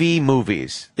TV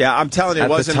movies. Yeah, I'm telling you, At it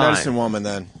the wasn't time. Medicine Woman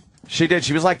then. She did.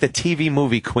 She was like the TV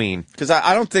movie queen. Because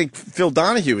I don't think Phil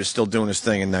Donahue is still doing his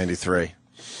thing in 93.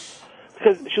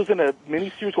 Because she was in a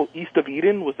miniseries called East of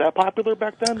Eden. Was that popular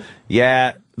back then?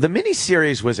 Yeah, the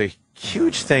miniseries was a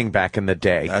huge thing back in the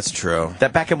day. That's true.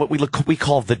 That back in what we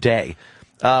call the day,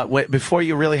 before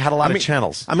you really had a lot of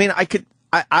channels. I mean, I could...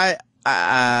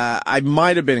 I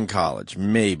might have been in college,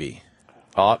 maybe.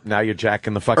 Oh, now you're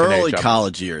jacking the fucking Early age up.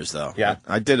 college years, though. Yeah.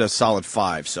 I did a solid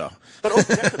 5, so... But okay,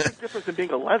 that's a big difference in being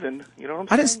 11. You know what I'm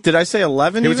I saying? didn't... Did I say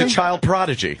 11 He was a even? child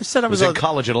prodigy. I said I was in a-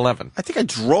 college at 11. I think I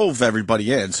drove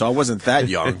everybody in, so I wasn't that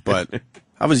young, but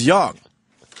I was young.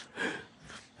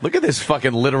 Look at this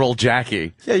fucking literal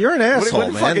Jackie. Yeah, you're an asshole,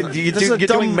 what man. fucking- you're This is a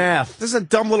doing math. This is a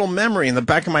dumb little memory in the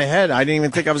back of my head I didn't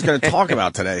even think I was going to talk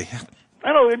about today.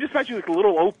 I don't know. I just imagine like a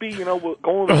little Opie, you know,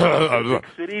 going to the big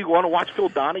city, going to watch Phil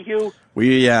Donahue.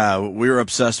 We were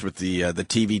obsessed with the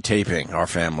TV taping, our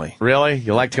family. Really?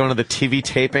 You liked going to the TV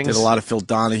tapings? Did a lot of Phil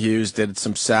Donahue's, did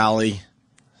some Sally.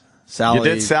 You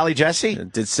did Sally Jesse?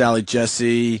 Did Sally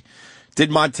Jesse.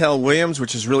 Did Montel Williams,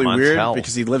 which is really Montel. weird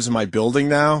because he lives in my building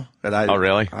now. And Oh,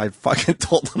 really? I fucking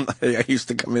told him that I used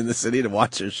to come in the city to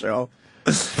watch his show.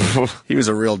 He was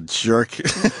a real jerk.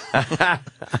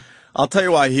 I'll tell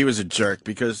you why he was a jerk,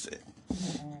 because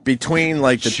between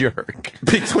like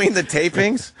between the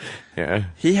tapings, Yeah.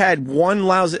 he had one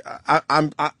lousy.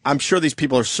 I'm sure these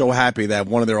people are so happy that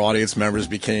one of their audience members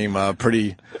became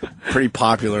pretty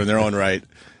popular in their own right.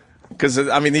 Because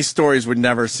I mean, these stories would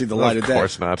never see the light of day. Of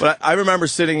course not. But I remember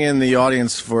sitting in the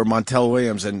audience for Montel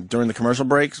Williams, and during the commercial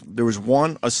breaks, there was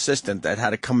one assistant that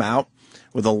had to come out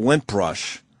with a lint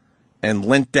brush and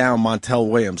lint down Montel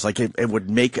Williams. Like it would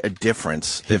make a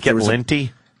difference. If there was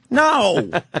linty?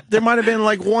 No, there might have been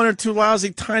like one or two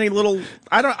lousy, tiny little.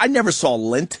 I never saw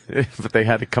lint. But they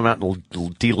had to come out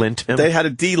and de-lint him? They had to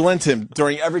de-lint him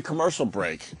during every commercial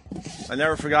break. I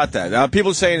never forgot that.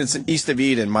 People saying it's East of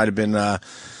Eden might have been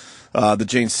the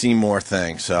Jane Seymour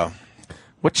thing. So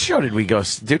What show did we go?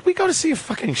 Did we go to see a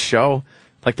fucking show?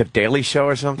 Like The Daily Show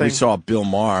or something? we saw Bill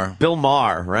Maher, Bill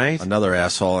Maher, right? another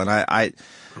asshole, and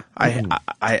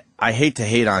I hate to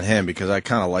hate on him because I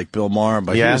kind of like Bill Maher,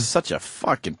 but he Yeah. was such a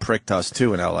fucking prick to us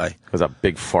too in L.A. Was a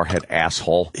big forehead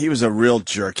asshole. He was a real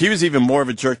jerk. He was even more of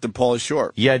a jerk than Pauly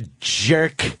Shore. Yeah,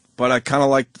 jerk. But I kind of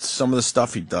like some of the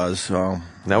stuff he does. So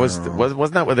That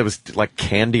wasn't that where there was like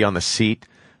candy on the seat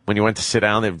when you went to sit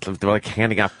down? They were like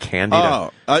handing out candy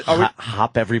Oh, to are we-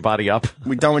 hop everybody up.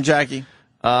 we done with Jackie?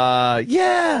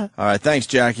 Yeah. All right, thanks,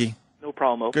 Jackie. No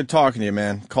problem, Opie. Good talking to you,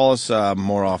 man. Call us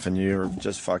more often. You're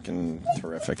just fucking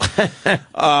terrific.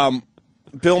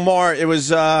 Bill Maher, it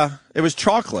was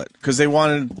chocolate because they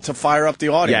wanted to fire up the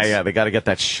audience. Yeah. They got to get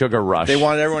that sugar rush. They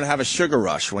wanted everyone to have a sugar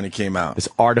rush when he came out. this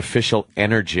artificial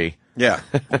energy. Yeah,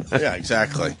 yeah,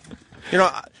 exactly. You know,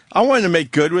 I wanted to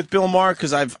make good with Bill Maher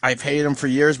because I've hated him for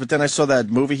years, but then I saw that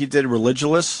movie he did,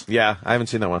 Religulous. Yeah, I haven't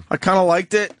seen that one. I kind of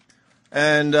liked it,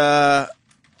 and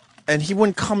he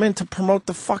wouldn't come in to promote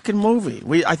the fucking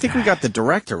movie. I think we got the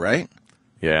director, right?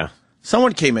 Yeah.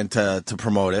 Someone came in to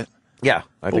promote it. Yeah.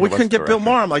 But we couldn't get Bill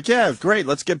Maher. I'm like, yeah, great.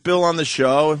 Let's get Bill on the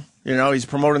show. You know, he's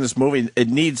promoting this movie. It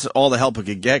needs all the help it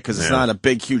could get because it's Yeah. not a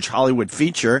big, huge Hollywood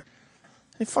feature.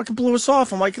 He fucking blew us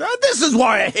off. I'm like, this is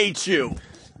why I hate you.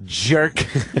 Jerk.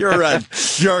 You're a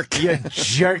jerk. You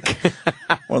jerk.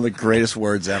 One of the greatest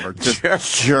words ever.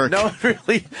 Just jerk. No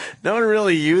one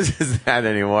really uses that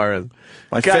anymore.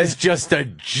 My Guy's fa- just a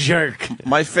jerk.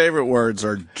 My favorite words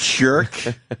are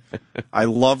jerk. I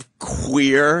love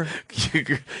queer.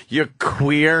 You're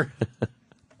queer.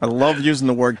 I love using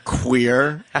the word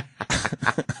queer.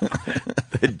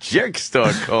 the jerk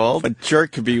store called? But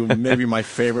jerk could be maybe my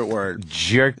favorite word.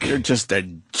 Jerk. You're just a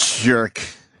jerk.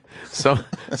 So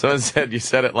someone said you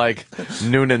said it like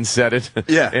Noonan said it.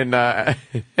 Yeah. In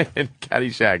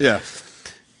Caddyshack. Yeah.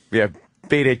 Yeah.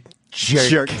 Beat it,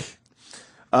 jerk.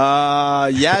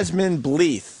 Yasmin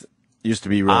Bleeth used to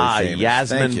be really famous.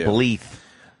 Yasmin Bleeth.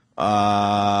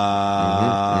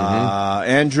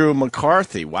 Andrew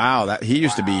McCarthy. Wow, he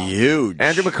used to be huge.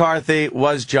 Andrew McCarthy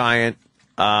was giant.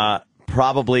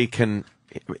 Probably can.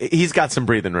 He's got some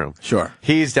breathing room. Sure.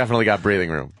 He's definitely got breathing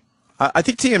room. I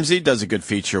think TMZ does a good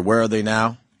feature. Where are they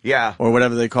now? Yeah. Or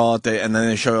whatever they call it. And then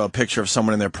they show a picture of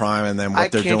someone in their prime and then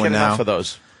what they're doing now. I can't get enough of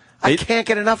those. I can't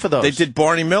get enough of those. They did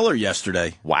Barney Miller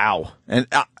yesterday. Wow. And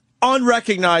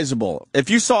unrecognizable.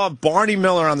 If you saw Barney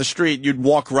Miller on the street, you'd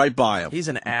walk right by him. He's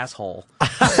an asshole. Why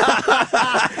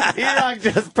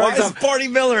is Barney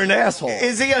Miller an asshole?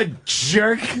 Is he a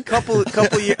jerk? Couple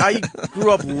years. I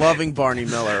grew up loving Barney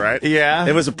Miller, right? Yeah.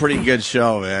 It was a pretty good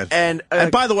show, man.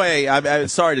 And by the way, I'm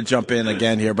sorry to jump in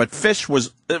again here, but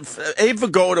Abe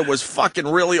Vigoda was fucking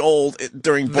really old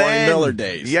during Barney Miller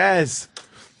days. Yes.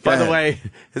 By the way,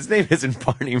 his name isn't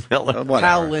Barney Miller.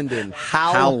 Hal Linden.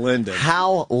 Hal Linden.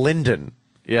 Hal Linden.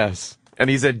 Yes.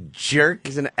 And he's a jerk.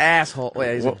 He's an asshole.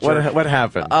 Yeah, he's a jerk. What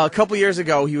happened? A couple years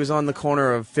ago, he was on the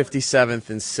corner of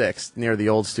 57th and 6th near the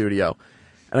old studio.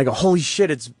 And I go, holy shit,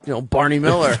 it's Barney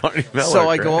Miller. Barney Miller. So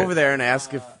I go over there and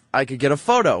ask if I could get a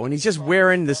photo. And he's just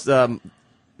wearing this that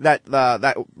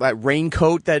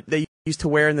raincoat that they used to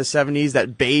wear in the 70s,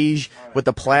 that beige with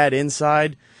the plaid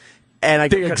inside.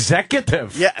 And the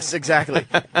executive. Yes, exactly.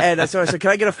 And so I said, can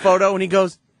I get a photo? And he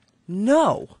goes,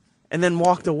 no. And then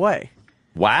walked away.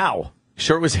 Wow.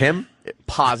 Sure it was him?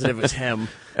 Positive it's him.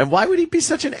 And why would he be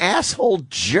such an asshole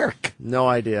jerk? No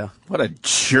idea. What a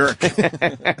jerk.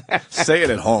 Say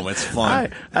it at home. It's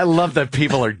fun. I love that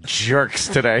people are jerks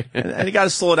today. And you got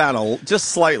to slow it down just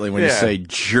slightly when you say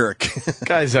jerk.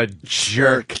 Guy's a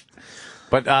jerk.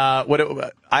 But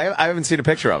I haven't seen a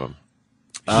picture of him.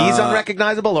 He's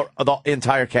unrecognizable, or the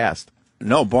entire cast?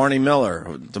 No, Barney Miller,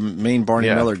 the main Barney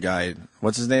Miller guy.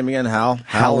 What's his name again? Hal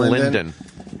Linden.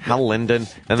 Hal Linden.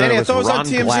 And Danny, then I thought it was Ron on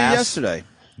TMZ Glass, yesterday.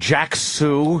 Jack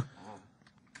Sue.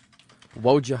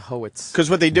 Wojciechowicz. Because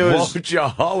what they do is...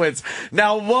 Wojciechowicz.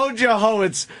 Now,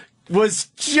 Wojciechowicz was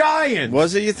giant.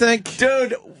 Was it, you think?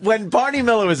 Dude, when Barney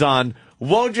Miller was on,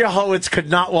 Wojciechowicz could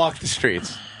not walk the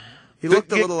streets. He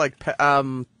looked a little like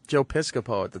Joe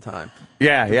Piscopo at the time.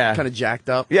 Yeah. Kind of jacked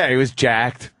up. Yeah, he was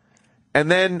jacked. And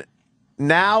then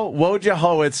now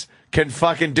Wojciechowicz can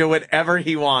fucking do whatever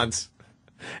he wants,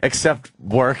 except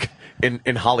work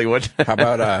in Hollywood. How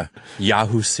about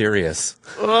Yahoo Serious?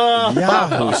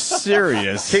 Yahoo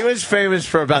Serious. He was famous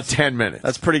for about 10 minutes.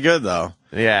 That's pretty good, though.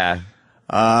 Yeah.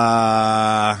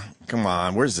 Come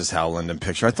on. Where's this Hal Linden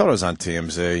picture? I thought it was on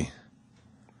TMZ.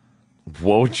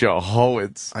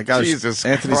 Wojciechowicz. Jesus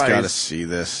Anthony's Christ. got to see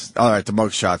this. All right, the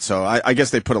mugshot. So I guess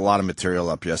they put a lot of material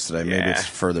up yesterday. Maybe it's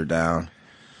further down.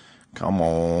 Come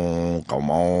on.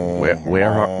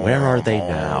 Where are they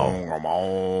now? Come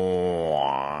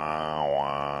on.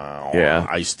 Yeah.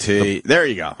 Iced tea. There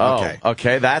you go. Oh,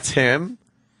 okay, that's him.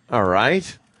 All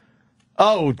right.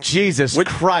 Oh, Jesus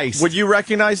Christ. Would you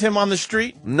recognize him on the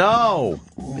street? No.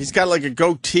 He's got like a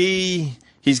goatee.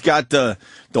 He's got the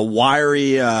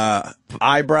wiry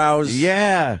eyebrows.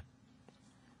 Yeah.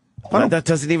 That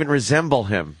doesn't even resemble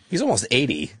him. He's almost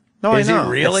 80. No, Is I know. he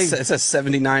really? It's a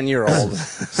 79-year-old.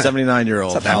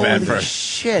 79-year-old. Holy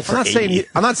shit.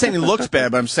 I'm not saying he looks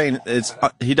bad, but I'm saying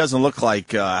he doesn't look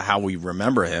like how we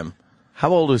remember him. How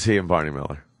old was he in Barney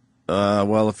Miller?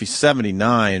 Well, if he's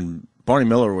 79, Barney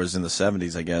Miller was in the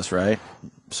 70s, I guess, right?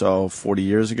 So 40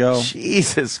 years ago.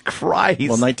 Jesus Christ.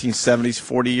 Well, 1970s,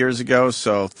 40 years ago,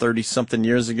 so 30-something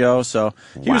years ago. So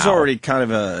he was already kind of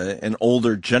an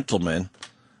older gentleman,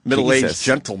 middle-aged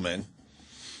gentleman.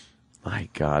 My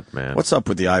God, man. What's up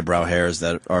with the eyebrow hairs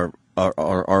that are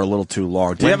a little too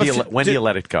long? When do you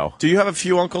let it go? Do you have a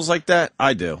few uncles like that?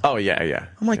 I do. Oh, yeah.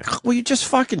 I'm like, will you just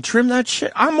fucking trim that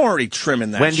shit? I'm already trimming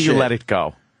that shit. When do you let it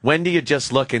go? When do you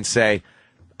just look and say,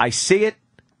 I see it,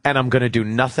 and I'm going to do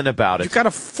nothing about it? You've got a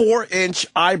 4-inch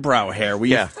eyebrow hair. Will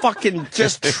you fucking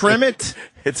just trim it?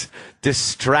 It's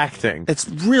distracting. It's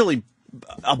really...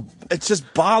 it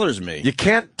just bothers me. You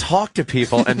can't talk to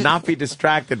people and not be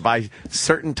distracted by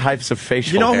certain types of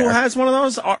facial hair. You know who has one of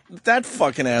those? That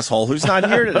fucking asshole who's not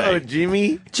here today. Oh,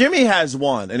 Jimmy? Jimmy has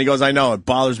one. And he goes, I know, it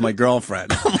bothers my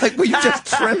girlfriend. I'm like, will you just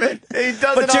trim it? He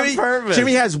does it on purpose.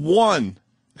 Jimmy has one.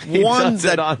 He one does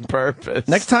that it on purpose.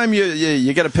 next time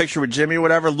you get a picture with Jimmy or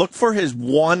whatever, look for his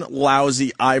one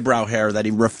lousy eyebrow hair that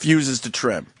he refuses to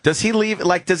trim. Does he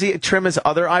does he trim his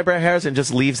other eyebrow hairs and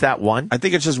just leaves that one? I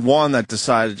think it's just one that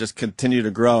decided to just continue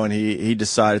to grow, and he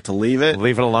decided to leave it.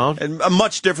 Leave it alone? And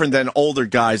much different than older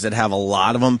guys that have a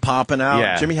lot of them popping out.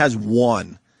 Yeah. Jimmy has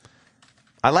one.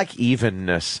 I like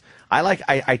evenness.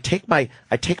 I take my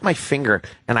finger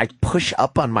and I push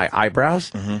up on my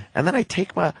eyebrows, and then I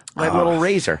take my little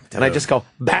razor and I just go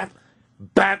bap,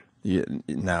 bap.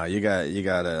 No, you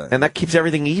gotta, and that keeps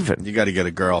everything even. You gotta get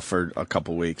a girl for a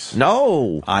couple weeks.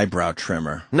 No eyebrow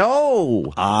trimmer.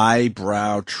 No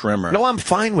eyebrow trimmer. No, I'm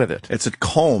fine with it. It's a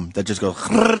comb that just goes.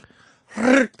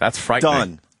 That's frightening.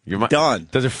 Done. You're done.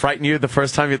 Does it frighten you the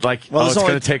first time you'd like, it's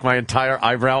going to take my entire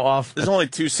eyebrow off? There's only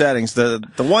two settings. The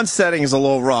one setting is a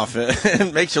little rough.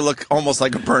 It makes you look almost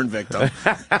like a burn victim.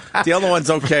 The other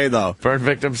one's okay, though. Burn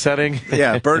victim setting?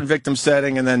 Yeah, burn victim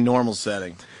setting and then normal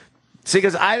setting. See,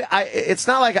 because it's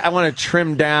not like I want to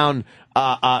trim down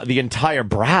the entire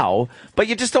brow, but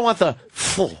you just don't want the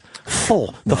full,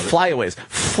 the flyaways,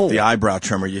 full. The eyebrow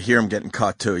trimmer, you hear them getting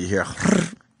cut, too. You hear,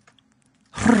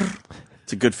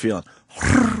 it's a good feeling.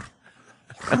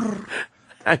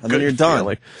 And then you're done.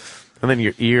 Feeling. And then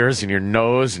your ears and your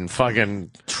nose and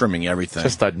fucking trimming everything.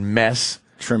 Just a mess.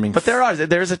 Trimming. But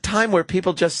there's a time where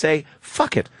people just say,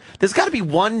 fuck it. There's got to be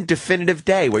one definitive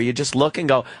day where you just look and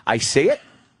go, I see it,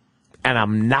 and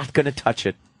I'm not going to touch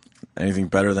it. Anything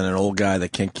better than an old guy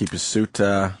that can't keep his suit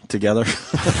together?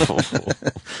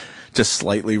 Just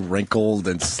slightly wrinkled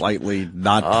and slightly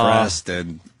not pressed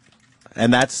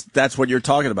and that's what you're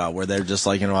talking about, where they're just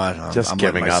like, I'm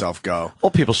letting myself go.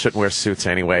 Old people shouldn't wear suits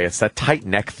anyway. It's that tight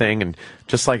neck thing, and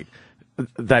just like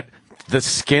that, the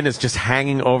skin is just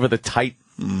hanging over the tight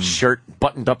shirt,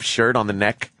 buttoned-up shirt on the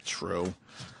neck. True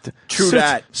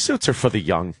that. Suits are for the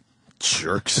young.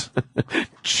 Jerks.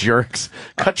 Jerks.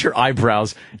 Cut your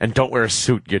eyebrows and don't wear a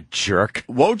suit, you jerk.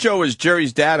 Wojo is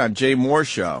Jerry's dad on Jay Moore's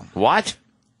show. What?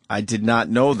 I did not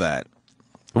know that.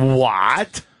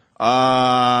 What?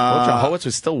 Wojo Howitz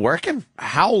was still working?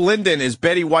 Hal Linden is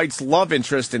Betty White's love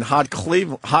interest in Hot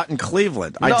in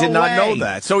Cleveland. I did not know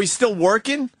that. So he's still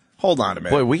working? Hold on a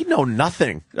minute. Boy, we know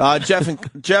nothing.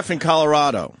 Jeff in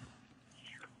Colorado.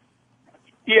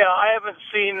 Yeah, I haven't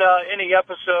seen any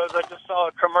episodes. I just saw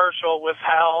a commercial with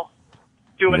Hal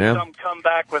doing some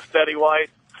comeback with Betty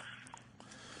White.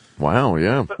 Wow,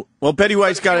 yeah. Well, Betty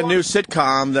White's got a new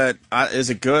sitcom that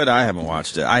is it good? I haven't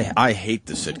watched it. I hate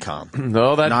the sitcom.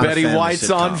 No, that Not Betty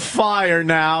White's on fire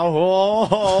now.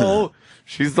 Oh,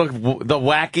 she's the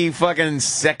wacky fucking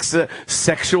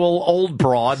sexual old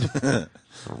broad.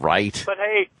 Right. But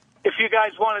hey, if you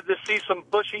guys wanted to see some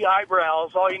bushy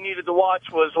eyebrows, all you needed to watch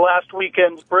was last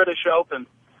weekend's British Open.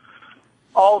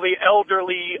 All the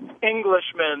elderly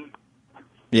Englishmen.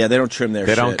 Yeah, they don't trim their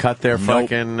shit. They don't cut their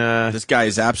fucking... This guy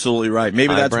is absolutely right.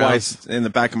 Maybe eyebrows. That's why it's in the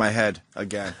back of my head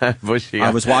again. Bushy. I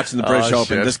was watching the British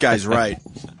Open. Shit. This guy's right.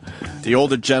 The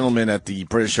older gentleman at the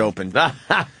British Open. Well,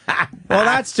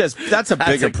 that's a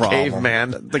bigger problem.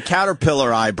 Caveman. The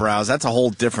caterpillar eyebrows, that's a whole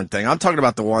different thing. I'm talking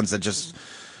about the ones that just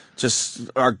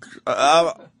are...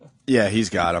 yeah, he's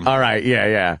got them. All right,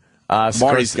 yeah.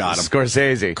 Marty's got him.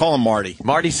 Scorsese. Call him Marty.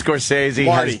 Marty Scorsese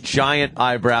has giant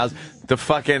eyebrows. The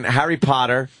fucking Harry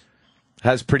Potter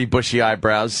has pretty bushy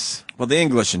eyebrows. Well, the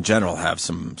English in general have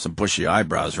some bushy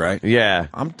eyebrows, right? Yeah.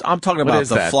 I'm talking about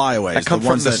the flyaways. That come the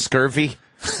from ones the scurvy?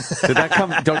 Did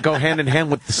that don't go hand in hand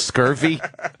with the scurvy?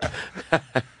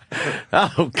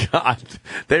 Oh, God.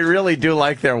 They really do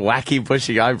like their wacky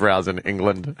bushy eyebrows in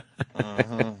England.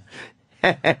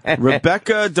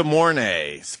 Rebecca De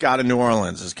Mornay, Scott in New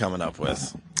Orleans, is coming up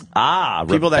with.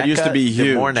 People that used to be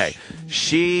huge. De Mornay.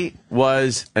 She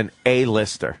was an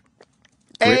A-lister.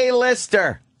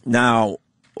 A-lister. Now,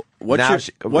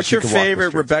 what's your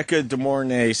favorite Rebecca De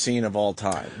Mornay scene of all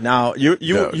time? Now, you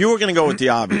were going to go with the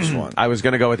obvious one. I was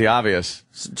going to go with the obvious.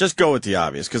 Just go with the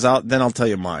obvious, because then I'll tell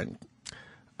you mine.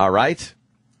 All right.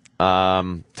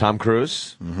 Tom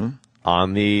Cruise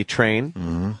on the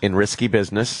train in Risky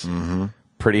Business.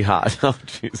 Pretty hot. Oh,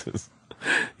 Jesus.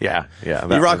 Yeah.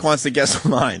 E-Rock wants to guess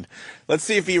mine. Let's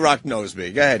see if E-Rock knows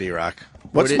me. Go ahead, E-Rock.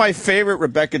 What's my favorite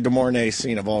Rebecca De Mornay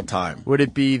scene of all time? Would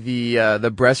it be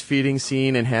the breastfeeding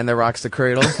scene in Hand That Rocks the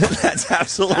Cradle? That's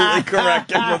absolutely correct,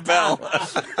 Give him a bell.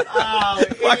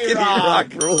 Fucking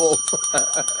E-Rock rules.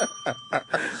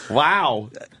 Wow.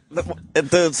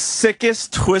 The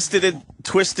sickest,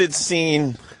 twisted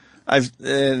scene I've,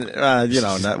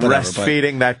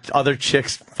 breastfeeding that other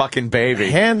chick's fucking baby.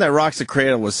 Hand That Rocks the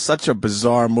Cradle was such a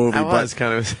bizarre movie. That was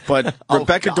kind of. But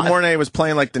Rebecca De Mornay was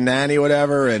playing like the nanny, or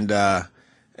whatever, and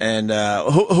And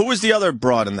who was the other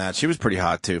broad in that? She was pretty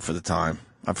hot, too, for the time.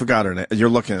 I forgot her name. You're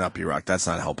looking it up, E-Rock. That's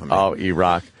not helping me. Oh,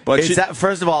 E-Rock. But is that,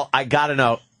 first of all, I got to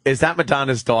know, is that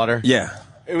Madonna's daughter? Yeah.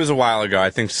 It was a while ago. I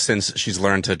think since she's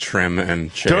learned to trim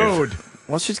and shave. Dude.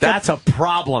 Well, That's a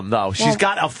problem, though. She's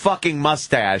got a fucking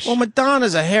mustache. Well,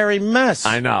 Madonna's a hairy mess.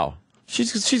 I know.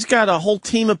 She's got a whole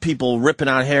team of people ripping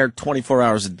out hair 24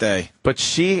 hours a day. But I'm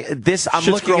Shit's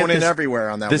looking growing at in everywhere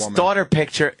on that this woman. daughter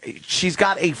picture. She's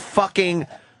got a fucking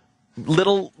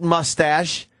little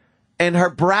mustache, and her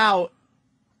brow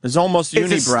It's almost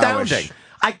is unibrowish. astounding.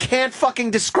 I can't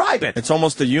fucking describe it. It's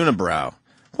almost a unibrow.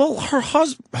 Well, her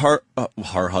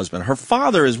husband, her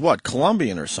father is what,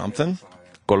 Colombian or something?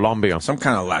 Colombia. Some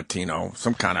kind of Latino,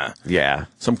 some kind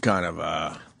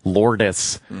of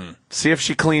Lourdes. See if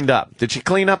she cleaned up. Did she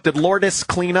clean up? Did Lourdes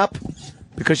clean up?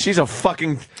 Because she's a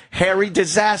fucking hairy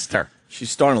disaster. She's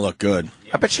starting to look good.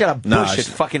 I bet she got a bush at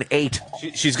fucking 8.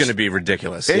 She's going to be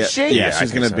ridiculous. Is she? Yeah,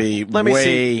 she's going to be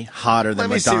way hotter than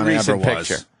Madonna ever was.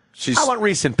 Picture. I want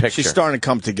recent picture. She's starting to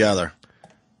come together.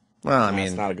 Well, I mean,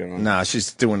 it's not a good one. Nah,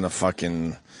 she's doing the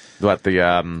fucking What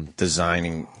the design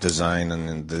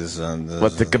and this.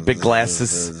 what the big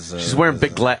glasses? She's wearing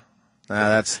big glasses.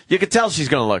 That's. You could tell she's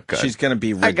going to look good. She's going to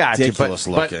be I got you, ridiculous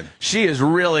looking. but she is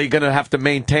really going to have to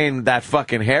maintain that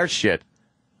fucking hair shit.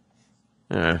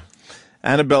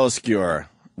 Annabelle Escure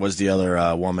was the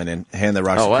other woman in Hand That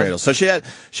Rocks the what? Cradle. So she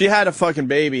had a fucking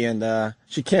baby, and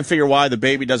she can't figure why the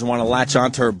baby doesn't want to latch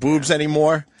onto her boobs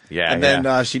anymore. Yeah, and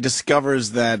then she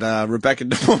discovers that Rebecca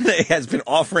De Mornay has been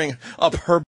offering up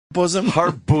her bosom.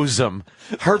 Her bosom.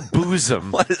 Her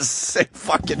bosom. What a sick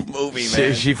fucking movie,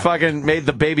 man. She fucking made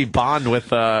the baby bond with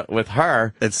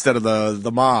her Instead of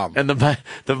the mom. and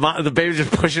the baby's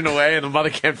just pushing away, and the mother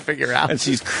can't figure out. And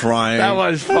she's crying. That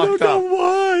was fucked I don't know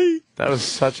why. That was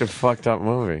such a fucked up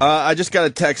movie. I just got a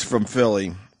text from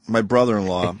Philly, my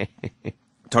brother-in-law,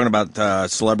 talking about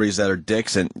celebrities that are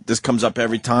dicks, and this comes up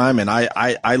every time, and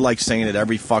I like saying it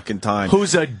every fucking time.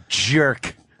 Who's a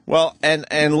jerk? Well,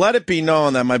 and let it be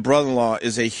known that my brother-in-law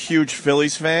is a huge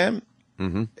Phillies fan.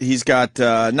 Mm-hmm. He's got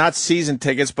not season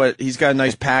tickets, but he's got a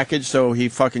nice package, so he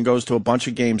fucking goes to a bunch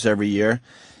of games every year.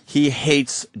 He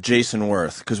hates Jason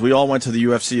Worth, because we all went to the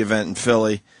UFC event in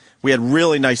Philly. We had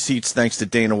really nice seats thanks to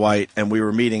Dana White, and we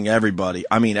were meeting everybody.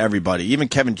 I mean, everybody. Even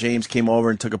Kevin James came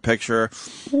over and took a picture.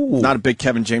 Ooh. Not a big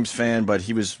Kevin James fan, but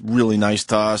he was really nice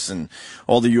to us, and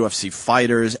all the UFC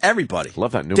fighters, everybody.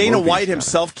 Love that new Dana movie White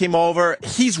himself came over.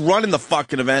 He's running the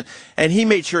fucking event, and he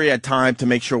made sure he had time to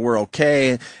make sure we're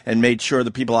okay, and made sure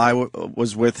the people I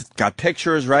was with got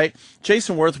pictures, right?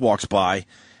 Jason Worth walks by.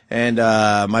 And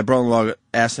my brother-in-law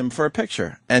asked him for a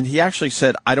picture. And he actually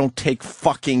said, I don't take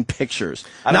fucking pictures.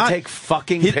 I don't take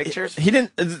fucking pictures? He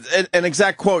didn't, an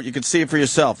exact quote, you can see it for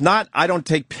yourself. Not, I don't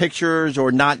take pictures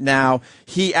or not now.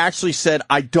 He actually said,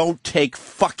 I don't take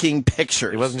fucking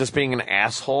pictures. He wasn't just being an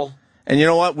asshole? And you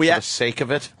know what? For the sake of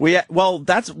it? We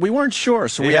weren't sure,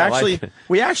 so we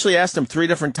actually asked him 3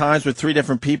 different times with 3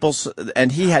 different people,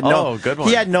 and he had no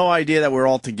idea that we were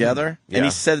all together. Yeah.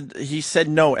 And he said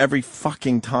no every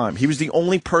fucking time. He was the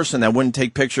only person that wouldn't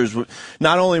take pictures,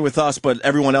 not only with us but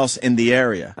everyone else in the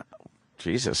area.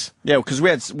 Jesus. Yeah, because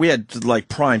we had like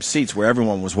prime seats where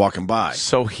everyone was walking by.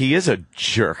 So he is a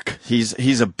jerk.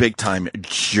 He's a big time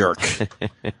jerk.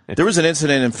 There was an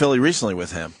incident in Philly recently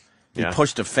with him. He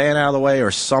pushed a fan out of the way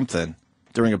or something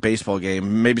during a baseball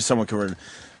game. Maybe someone could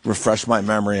refresh my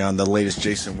memory on the latest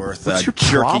Jason Worth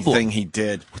jerky thing he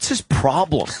did. What's his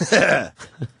problem?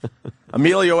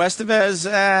 Emilio Estevez?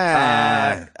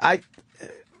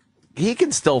 He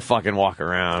can still fucking walk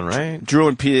around, right? Drew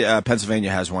in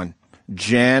Pennsylvania has one.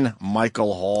 Jan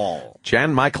Michael Hall.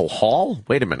 Jan Michael Hall?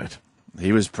 Wait a minute.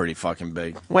 He was pretty fucking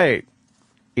big. Wait.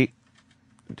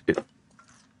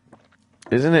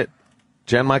 Isn't it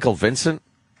Jan Michael Vincent?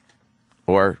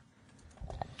 Or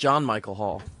John Michael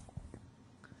Hall.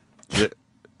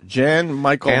 Jan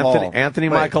Michael Hall. Anthony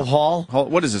Michael Hall?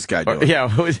 What is this guy doing?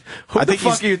 Who the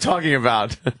fuck are you talking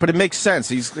about? But it makes sense.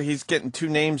 He's getting 2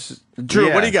 names.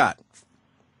 Drew, what do you got?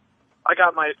 I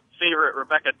got my favorite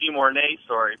Rebecca De Mornay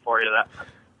story for you.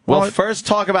 Well, first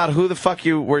talk about who the fuck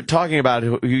you were talking about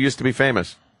who used to be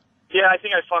famous. Yeah, I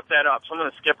think I fucked that up, so I'm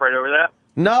going to skip right over that.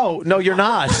 No, you're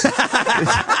not.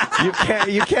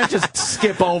 You can't just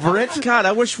skip over it. God,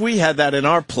 I wish we had that in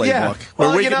our playbook. Yeah.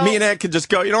 Well, me and Ed could just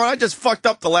go, you know what, I just fucked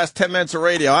up the last 10 minutes of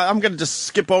radio. I'm going to just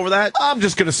skip over that. I'm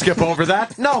just going to skip over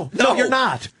that. No, you're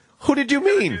not. Who did you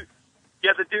mean?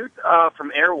 Yeah, the dude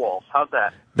from Airwolf. How's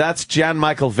that? That's Jan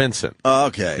Michael Vincent. Oh,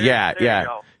 okay. Yeah.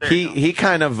 He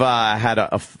kind of had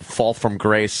a fall from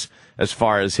grace as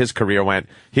far as his career went.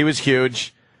 He was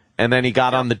huge, and then he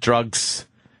got on the drugs.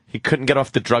 He couldn't get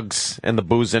off the drugs and the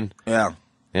boozing. Yeah.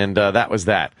 And that was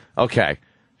that. Okay.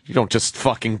 You don't just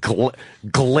fucking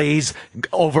glaze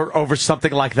over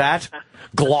something like that.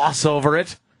 Gloss over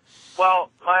it.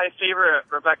 Well, my favorite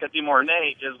Rebecca De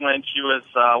Mornay is when she was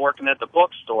working at the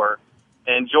bookstore,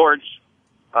 and George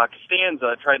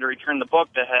Costanza tried to return the book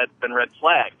that had been red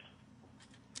flagged.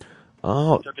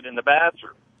 Oh. He took it in the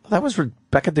bathroom. That was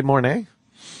Rebecca De Mornay?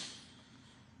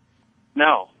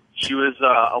 No. She was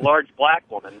a large black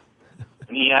woman,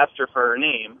 and he asked her for her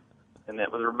name, and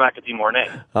it was Rebecca De Mornay.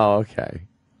 Oh, okay.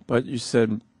 But you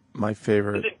said my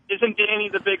favorite. Isn't Danny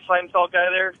the big Seinfeld guy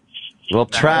there? Well,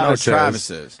 Travis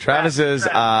is. Travis is.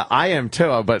 I am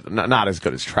too, but not as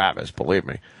good as Travis, believe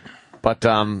me. But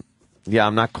yeah,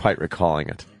 I'm not quite recalling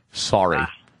it. Sorry.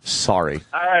 All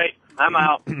right, I'm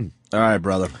out. All right,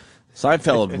 brother.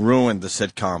 Seinfeld ruined the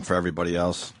sitcom for everybody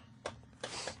else.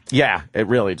 Yeah, it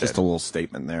really did. Just a little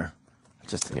statement there.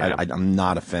 Yeah. I'm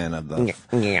not a fan of the.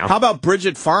 Yeah. How about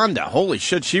Bridget Fonda? Holy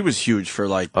shit, she was huge for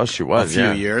she was a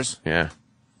few years. Yeah.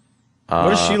 What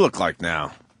does she look like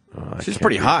now? She's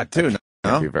pretty hot too.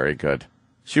 Can't be very good.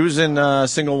 She was in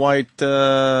Single White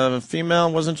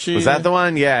Female, wasn't she? Was that the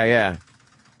one? Yeah.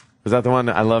 Was that the one?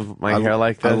 I love my hair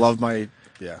like this. I love my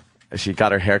She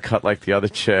got her hair cut like the other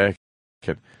chick.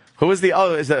 Who was the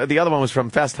other one was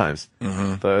from Fast Times?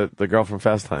 Mm-hmm. The girl from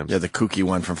Fast Times. Yeah, the kooky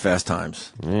one from Fast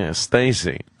Times. Yeah,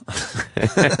 Stacy.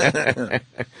 The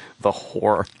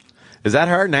whore. Is that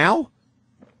her now?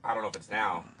 I don't know if it's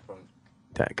now.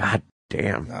 God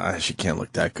damn. She can't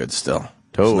look that good still.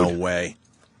 Dude. There's no way.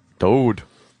 Dude.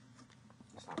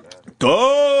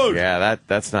 Dude. Yeah,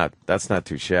 that's not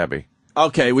too shabby.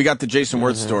 Okay, we got the Jason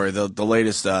Worth story, the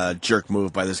latest jerk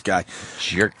move by this guy.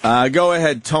 Jerk. Go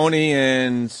ahead, Tony,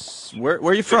 and where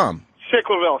are you from?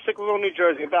 Sicklerville, New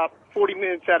Jersey, about 40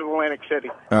 minutes out of Atlantic City.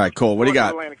 All right, cool. What do you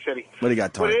got? Atlantic City. What do you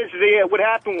got, Tony? What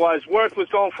happened was Worth was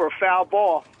going for a foul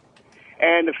ball,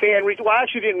 and the fan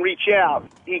actually didn't reach out.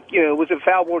 He was in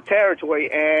foul ball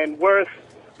territory, and Worth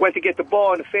went to get the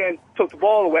ball, and the fan took the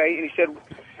ball away, and he said,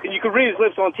 and you could read his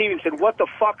lips on TV, and said, "What the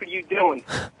fuck are you doing?"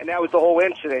 And that was the whole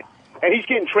incident. And he's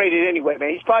getting traded anyway, man.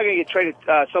 He's probably going to get traded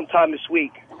sometime this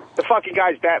week. The fucking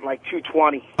guy's batting like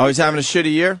 220. Oh, he's having a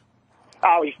shitty year?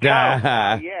 Oh, he's terrible.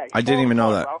 Yeah, I didn't even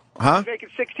know that. Bro. Huh? He's making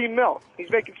 $16 million. He's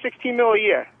making $16 million a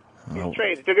year. He's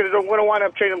traded. They're going to wind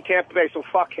up trading him Tampa Bay, so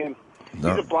fuck him.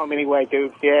 No. He's a bum anyway,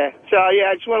 dude. Yeah. So,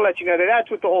 yeah, I just want to let you know that that's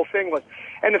what the whole thing was.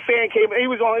 And the fan came. He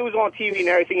was on TV and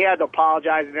everything. He had to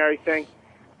apologize and everything.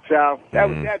 So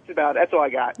that's all I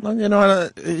got. Well, you know,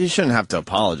 he shouldn't have to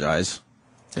apologize.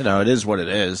 You know, it is what it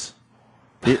is.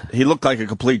 He looked like a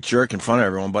complete jerk in front of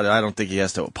everyone, but I don't think he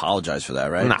has to apologize for that,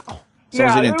 right? No. As long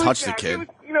as he didn't touch the kid.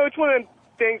 It's one of them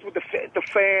things with the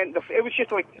fan. It was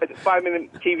just like a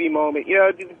 5-minute TV moment. You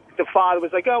know, the father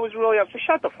was like, "Oh, it was really up." So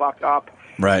shut the fuck up.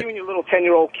 Right. You and your little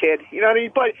 10-year-old kid. You know what I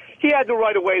mean? But he had the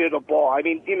right of way to the ball. I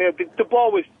mean, you know, the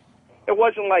ball was. It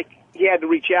wasn't like he had to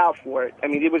reach out for it. I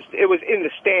mean, it was in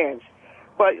the stands.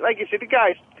 But like I said, the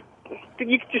guy's.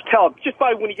 You can just tell just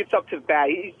by when he gets up to the bat,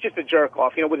 he's just a jerk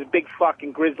off, you know, with his big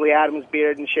fucking Grizzly Adams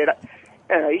beard and shit.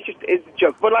 It's a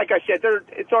joke. But like I said,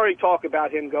 it's already talk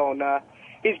about him going.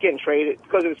 He's getting traded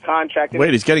because of his contract.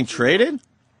 Wait, he's getting traded?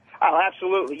 Oh,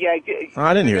 absolutely, yeah. Oh,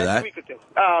 I didn't hear that.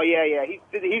 Oh, yeah.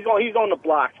 He's on the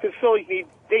blocks because Phillies need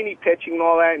pitching and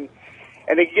all that, and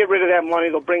they can get rid of that money.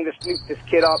 They'll bring this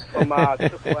kid up from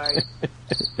AAA.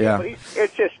 Yeah, but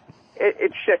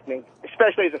it's sickening,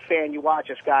 especially as a fan. You watch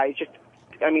this guy. It's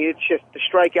just the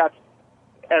strikeouts,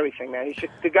 everything, man.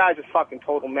 The guy's a fucking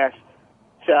total mess.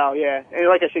 So, yeah. And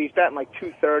like I said, he's batting like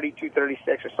 230,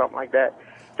 236 or something like that.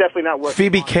 Definitely not worth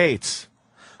Phoebe Cates.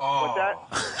 What's that?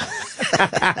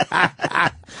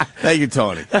 Thank you,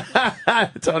 Tony.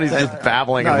 Tony's just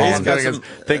babbling and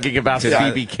thinking about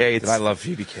Phoebe Cates. I love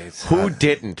Phoebe Cates. Who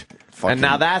didn't? And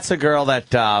now that's a girl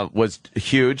that was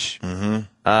huge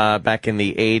back in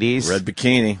the 80s. Red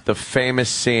bikini. The famous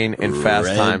scene in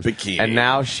Fast Times. Bikini. And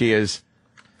now she is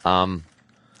kind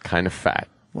of fat.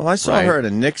 Well, I saw her at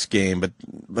a Knicks game, but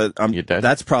you did?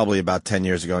 That's probably about 10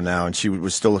 years ago now, and she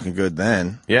was still looking good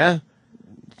then. Yeah?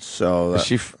 So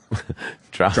she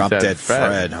Drop Dead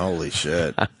Fred. Holy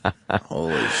shit.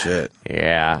 Holy shit.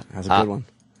 Yeah. That's a good one.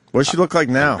 What does she look like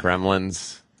now?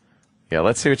 Gremlins. Yeah,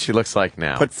 let's see what she looks like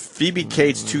now. Put Phoebe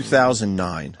Cates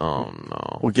 2009. Oh,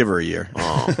 no. We'll give her a year.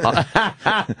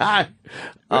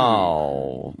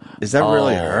 Oh. Is that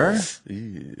really her?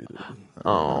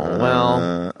 Oh,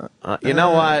 well, you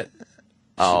know what?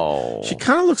 Oh. She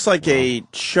kind of looks like a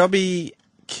chubby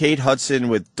Kate Hudson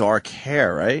with dark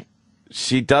hair, right?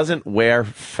 She doesn't wear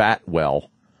fat well.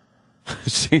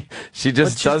 She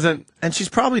just doesn't. And she's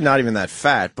probably not even that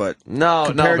fat, but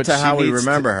compared but to how we needs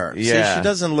remember her. Yeah. See, she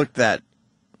doesn't look that.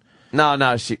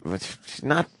 No, she's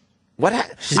not. What?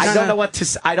 I don't know what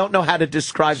to. I don't know how to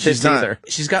describe this either.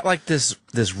 She's got like this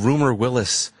Rumor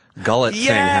Willis gullet thing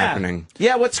happening.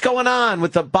 Yeah, what's going on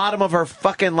with the bottom of her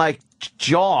fucking like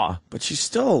jaw? But she's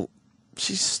still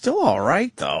all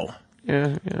right though.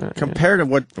 Yeah. Compared to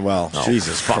what? Well,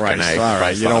 Jesus Christ! All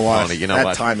right, you know what?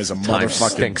 That time is a motherfucking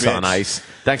stinks bitch. on ice.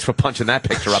 Thanks for punching that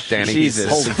picture up, Danny. Jesus,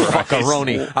 holy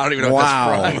fuckaroni! I don't even know what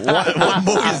that's from. What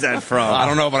movie is that from? I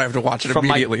don't know, but I have to watch it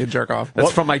immediately and jerk off.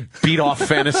 That's from my beat-off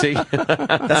fantasy.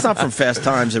 That's not from Fast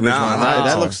Times original.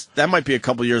 No. That might be a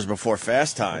couple years before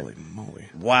Fast Time. Holy moly!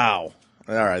 Wow.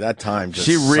 All right, that time just.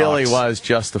 She really sucks. was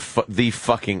just the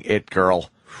fucking it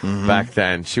girl. Back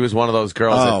then, she was one of those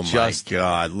girls that just. Oh my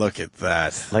God! Look at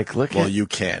that. Well, you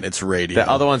can't. It's radio. The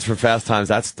other one's from Fast Times.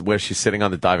 That's where she's sitting on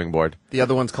the diving board. The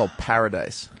other one's called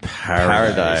Paradise.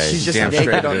 Paradise. She's just Damn naked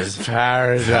straight on it is.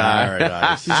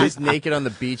 Paradise. She's just naked on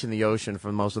the beach in the ocean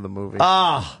for most of the movie.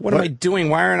 What am I doing?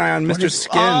 Why aren't I on Mr.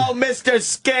 Skin? Oh, Mr.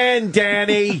 Skin,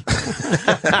 Danny.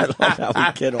 I love how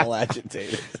we get all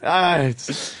agitated.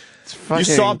 It's fucking. You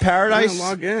saw Paradise?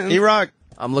 Log in. E-Rock.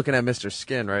 I'm looking at Mr.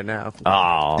 Skin right now.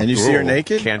 Oh, And you see her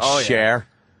naked? Can't Oh, yeah. share.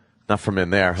 Not from in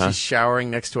there, huh? She's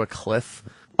showering next to a cliff.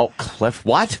 Oh, Cliff.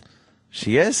 What?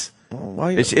 She is?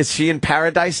 Why? Is she in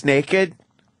Paradise naked?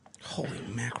 Holy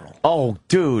mackerel! Oh,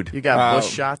 dude. You got bush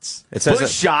shots. It says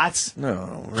Bush shots.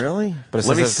 No, really? but it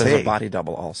Let me says there's see. a body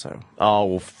double also.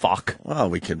 Oh, fuck. Well,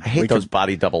 we could. I hate those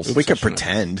body doubles. We could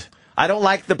pretend. I don't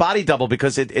like the body double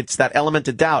because it's that element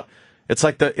of doubt. It's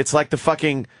like the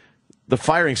fucking the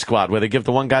firing squad where they give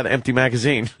the one guy the empty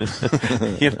magazine.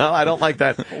 I don't like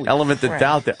that element of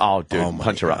doubt. Oh, dude, Oh, my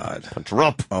punch her God. up. Punch her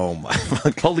up. Oh my!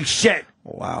 Holy shit.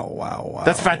 Wow!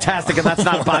 That's fantastic, and that's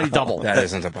not a body double. That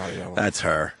isn't a body double. That's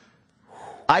her.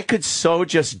 I could so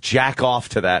just jack off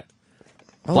to that.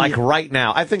 Right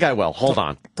now. I think I will. Hold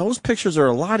on. Those pictures are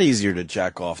a lot easier to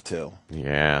jack off to.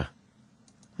 Yeah.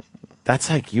 That's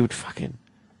like you'd fucking.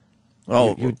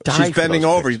 Oh, you die she's for bending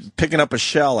those over, picking up a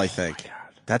shell. I think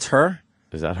that's her.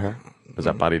 Is that her? Is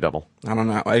that body double? I don't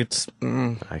know. It's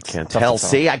I can't tough tell. to tell.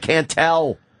 See, I can't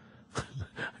tell.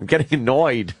 I'm getting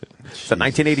annoyed. Is that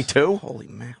 1982? holy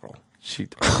mackerel.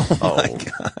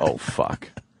 Oh, fuck.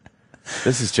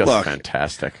 This is just Look,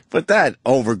 fantastic. But that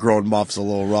overgrown muff's a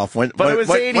little rough. But it was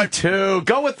 82.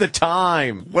 Go with the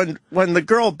time. When the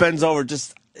girl bends over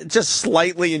just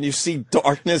slightly and you see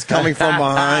darkness coming from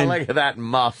behind. Look at that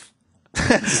muff.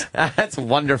 That's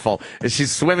wonderful. As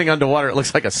she's swimming underwater, it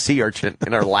looks like a sea urchin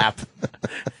in her lap.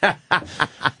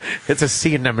 It's a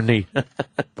sea anemone.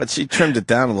 But she trimmed it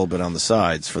down a little bit on the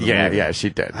sides for the movie. Yeah, she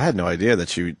did. I had no idea that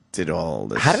she did all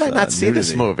this. How did I not see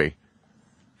this nudity. movie?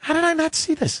 How did I not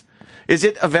see this? Is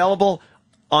it available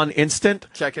on Instant?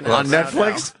 Checking it on out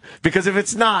Netflix? Because if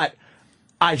it's not,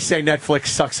 I say Netflix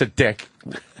sucks a dick.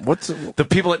 The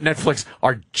people at Netflix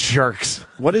are jerks.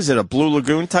 What is it? A Blue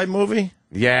Lagoon type movie?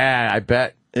 Yeah, I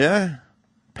bet. Yeah.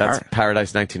 That's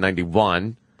Paradise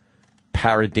 1991.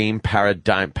 Paradigm, para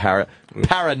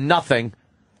nothing.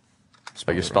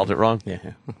 Oh, you spelled it wrong? Yeah.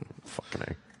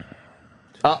 Fucking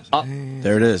A.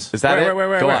 There it is. Is that it?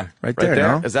 Where? Go on. Right there.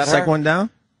 No? Is that second her? one down?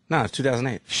 No, it's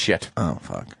 2008. Shit. Oh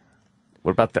fuck.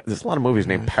 What about that? There's a lot of movies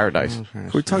named Paradise.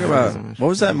 We're talking about what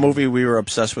was that movie we were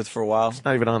obsessed with for a while?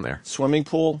 Not even on there. Swimming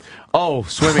pool. Oh,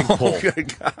 swimming pool.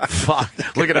 Good God.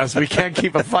 Fuck. Look at us. We can't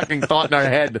keep a fucking thought in our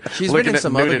head. She's looking been in at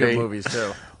some other nudity. good movies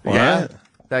too. Yeah.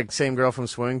 That same girl from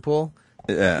Swimming Pool.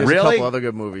 Yeah. There's Really? a couple other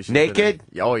good movies. she's been Naked?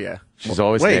 in. Oh yeah. She's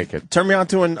always Wait, naked. turn me on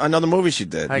to another movie she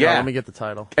did. Hang Yeah. on, let me get the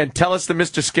title. And tell us the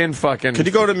Mr. Skin fucking. Could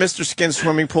you go to Mr. Skin's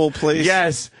swimming pool, please?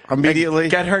 Yes. Immediately.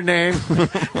 And get her name.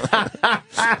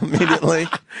 Immediately.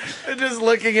 And just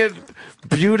looking at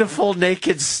beautiful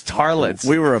naked starlets.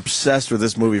 We were obsessed with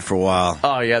this movie for a while.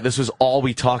 Oh, yeah. This was all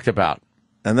we talked about.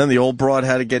 And then the old broad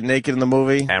had to get naked in the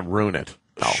movie. And ruin it.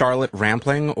 Charlotte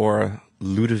Rampling or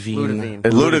Ludovine?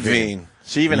 Ludovine.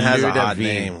 She even has a hot Ludovine.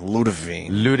 name. Ludovine.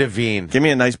 Ludovine. Give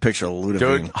me a nice picture of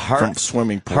Ludovine Dude, her, from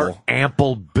Swimming Pool. Her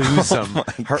ample bosom.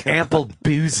 her ample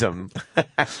bosom.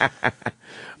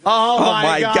 Oh,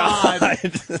 my God.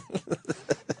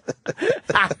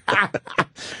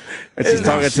 And she's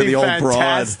talking to the old broad.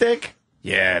 Fantastic?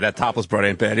 Yeah, that topless broad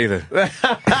ain't bad either.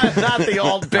 Not the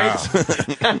old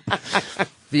bitch.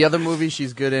 The other movie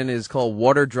she's good in is called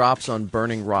Water Drops on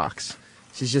Burning Rocks.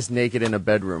 She's just naked in a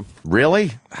bedroom.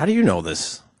 Really? How do you know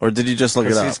this? Or did you just look it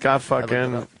Because up? he's got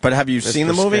fucking. But have you seen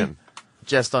the Mr. movie? Skin.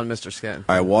 Just on Mr. Skin.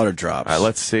 All right, Water Drops. All right,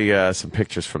 let's see some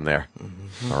pictures from there.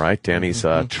 All right, Danny's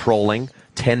trolling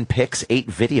 10 pics, 8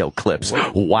 video clips.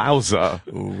 Wowza.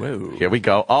 Whoa. Here we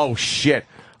go. Oh, shit.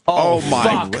 Oh, my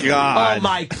fuck. God. Oh,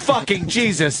 my fucking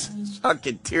Jesus.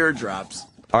 Fucking teardrops.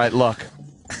 All right, look.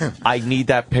 I need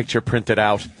that picture printed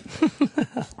out.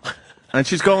 And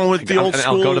she's going with the old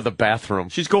school. I'll go to the bathroom.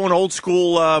 She's going old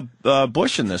school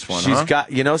Bush in this one. She's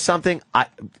got, you know something?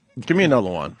 Give me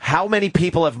another one. How many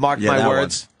people have marked my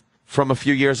words from a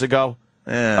few years ago?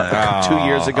 2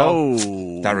 years ago?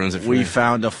 Oh, that ruins it for we me.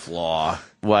 found a flaw.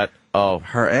 What? Oh,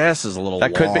 her ass is a little.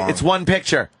 That long. could be. It's one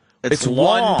picture. It's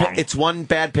long. It's one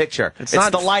bad picture. It's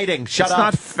not the lighting. Shut up. It's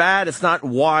not fat. It's not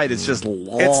wide. It's just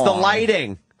long. It's the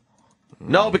lighting.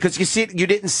 No, because you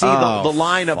didn't see the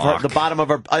line of her, the bottom of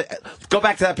her. Go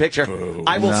back to that picture.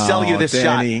 I will sell you this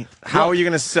Danny, shot. How are you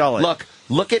going to sell it?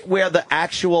 Look at where the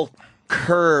actual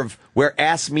curve, where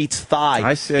ass meets thigh.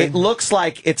 I see. It looks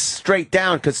like it's straight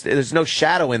down because there's no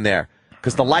shadow in there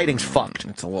because the lighting's fucked.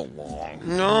 It's a little long.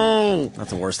 No,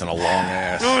 nothing worse than a long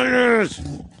ass. No, it is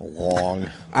long.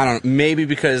 I don't know. Maybe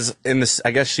because in this,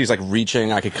 I guess she's like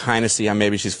reaching. I could kind of see how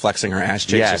maybe she's flexing her ass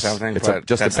cheeks or something. It's but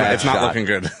just a bad it's not shot. looking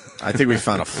good. I think we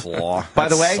found a flaw. By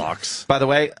the way, sucks. By the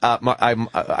way,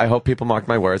 I hope people mark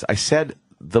my words. I said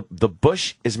the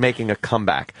Bush is making a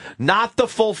comeback, not the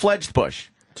full-fledged Bush.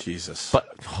 Jesus. But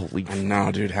holy no,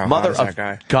 dude, how mother hot is of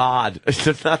that guy? God,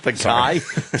 it's not the guy.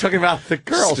 I'm talking about the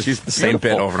girl. She's the same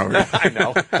bit over and over. I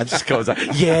know. It just goes on.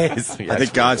 Yes. I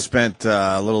think God spent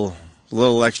a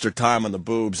little extra time on the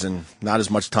boobs and not as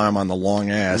much time on the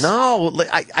long ass. No,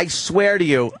 I swear to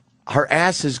you, her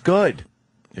ass is good.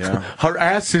 Yeah. Her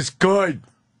ass is good.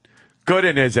 Good,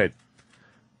 and is it?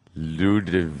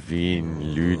 Ludivine.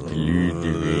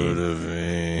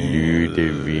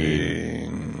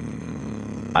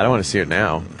 I don't want to see it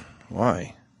now.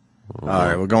 Why? All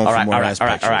right, we're going for more ass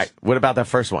pictures. All right. What about that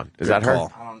first one? Is that her?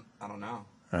 I don't know. All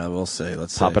right, we'll see.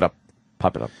 Let's Pop see. it up.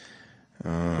 Pop it up.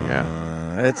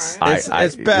 Yeah. It's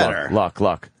better. Look.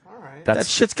 All right. That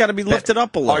shit's got to be lifted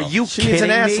up a little. Are you she kidding needs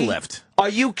an ass me? lift. Are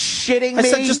you shitting me? I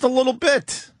said just a little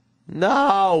bit.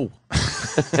 No.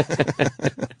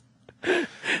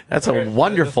 That's a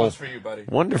wonderful. This one's for you, buddy.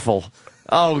 Wonderful.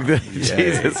 Oh,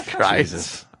 Jesus Christ.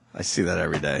 Jesus. I see that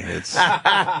every day. It's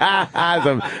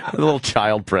a little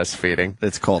child breastfeeding.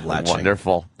 It's called latching.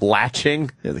 Wonderful. Latching?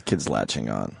 Yeah, the kid's latching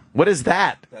on. What is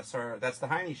that? That's her. That's the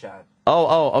hiney shot.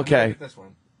 Oh, okay. Look at this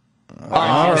one.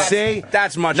 Oh, see?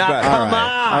 That's much Now, better. come on.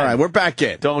 All right, we're back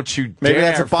in. Don't you Maybe dare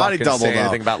that's a body fucking double, say though.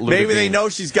 anything about Maybe they Ludivine. know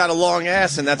she's got a long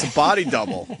ass, and that's a body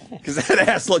double. Because that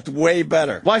ass looked way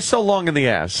better. Why so long in the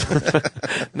ass?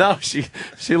 No, she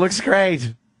looks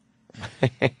great.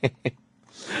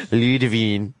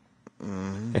 Ludivine.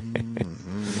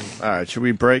 All right, should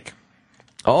we break?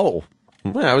 Oh.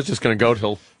 Well, I was just going to go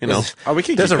till, Oh, we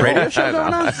can There's keep a radio going. show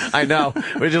going on? I know.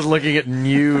 We're just looking at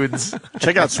nudes.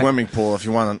 Check out Swimming Pool if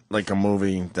you want like a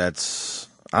movie that's...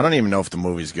 I don't even know if the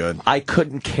movie's good. I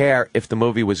couldn't care if the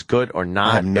movie was good or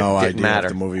not. I have no it didn't idea matter.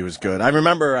 if the movie was good. I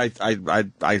remember I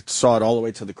saw it all the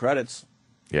way to the credits.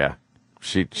 Yeah.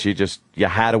 She just, you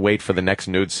had to wait for the next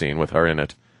nude scene with her in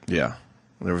it. Yeah.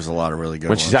 There was a lot of really good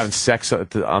When ones. she's having sex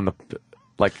on the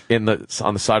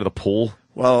side of the pool.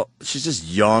 Well, she's just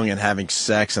young and having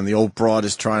sex, and the old broad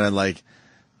is trying to like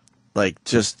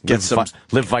just get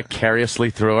live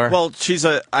vicariously through her. Well,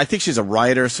 I think she's a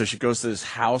writer, so she goes to this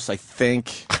house. I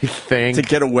think to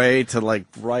get away to like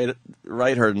write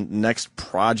her next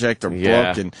project or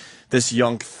book, and this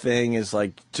young thing is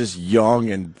like just young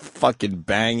and fucking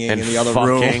banging And in the other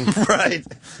fucking. room, right?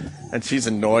 And she's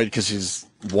annoyed because she's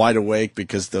wide awake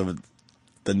because the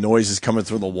noise is coming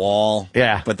through the wall.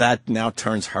 Yeah. But that now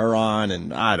turns her on,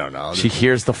 and I don't know. She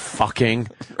hears the fucking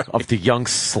of the young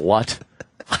slut.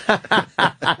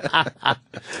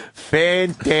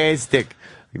 Fantastic.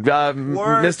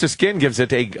 Mr. Skin gives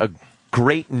it a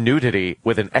great nudity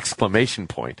with an exclamation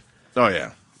point. Oh,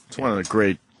 yeah. It's one of the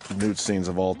great nude scenes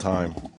of all time.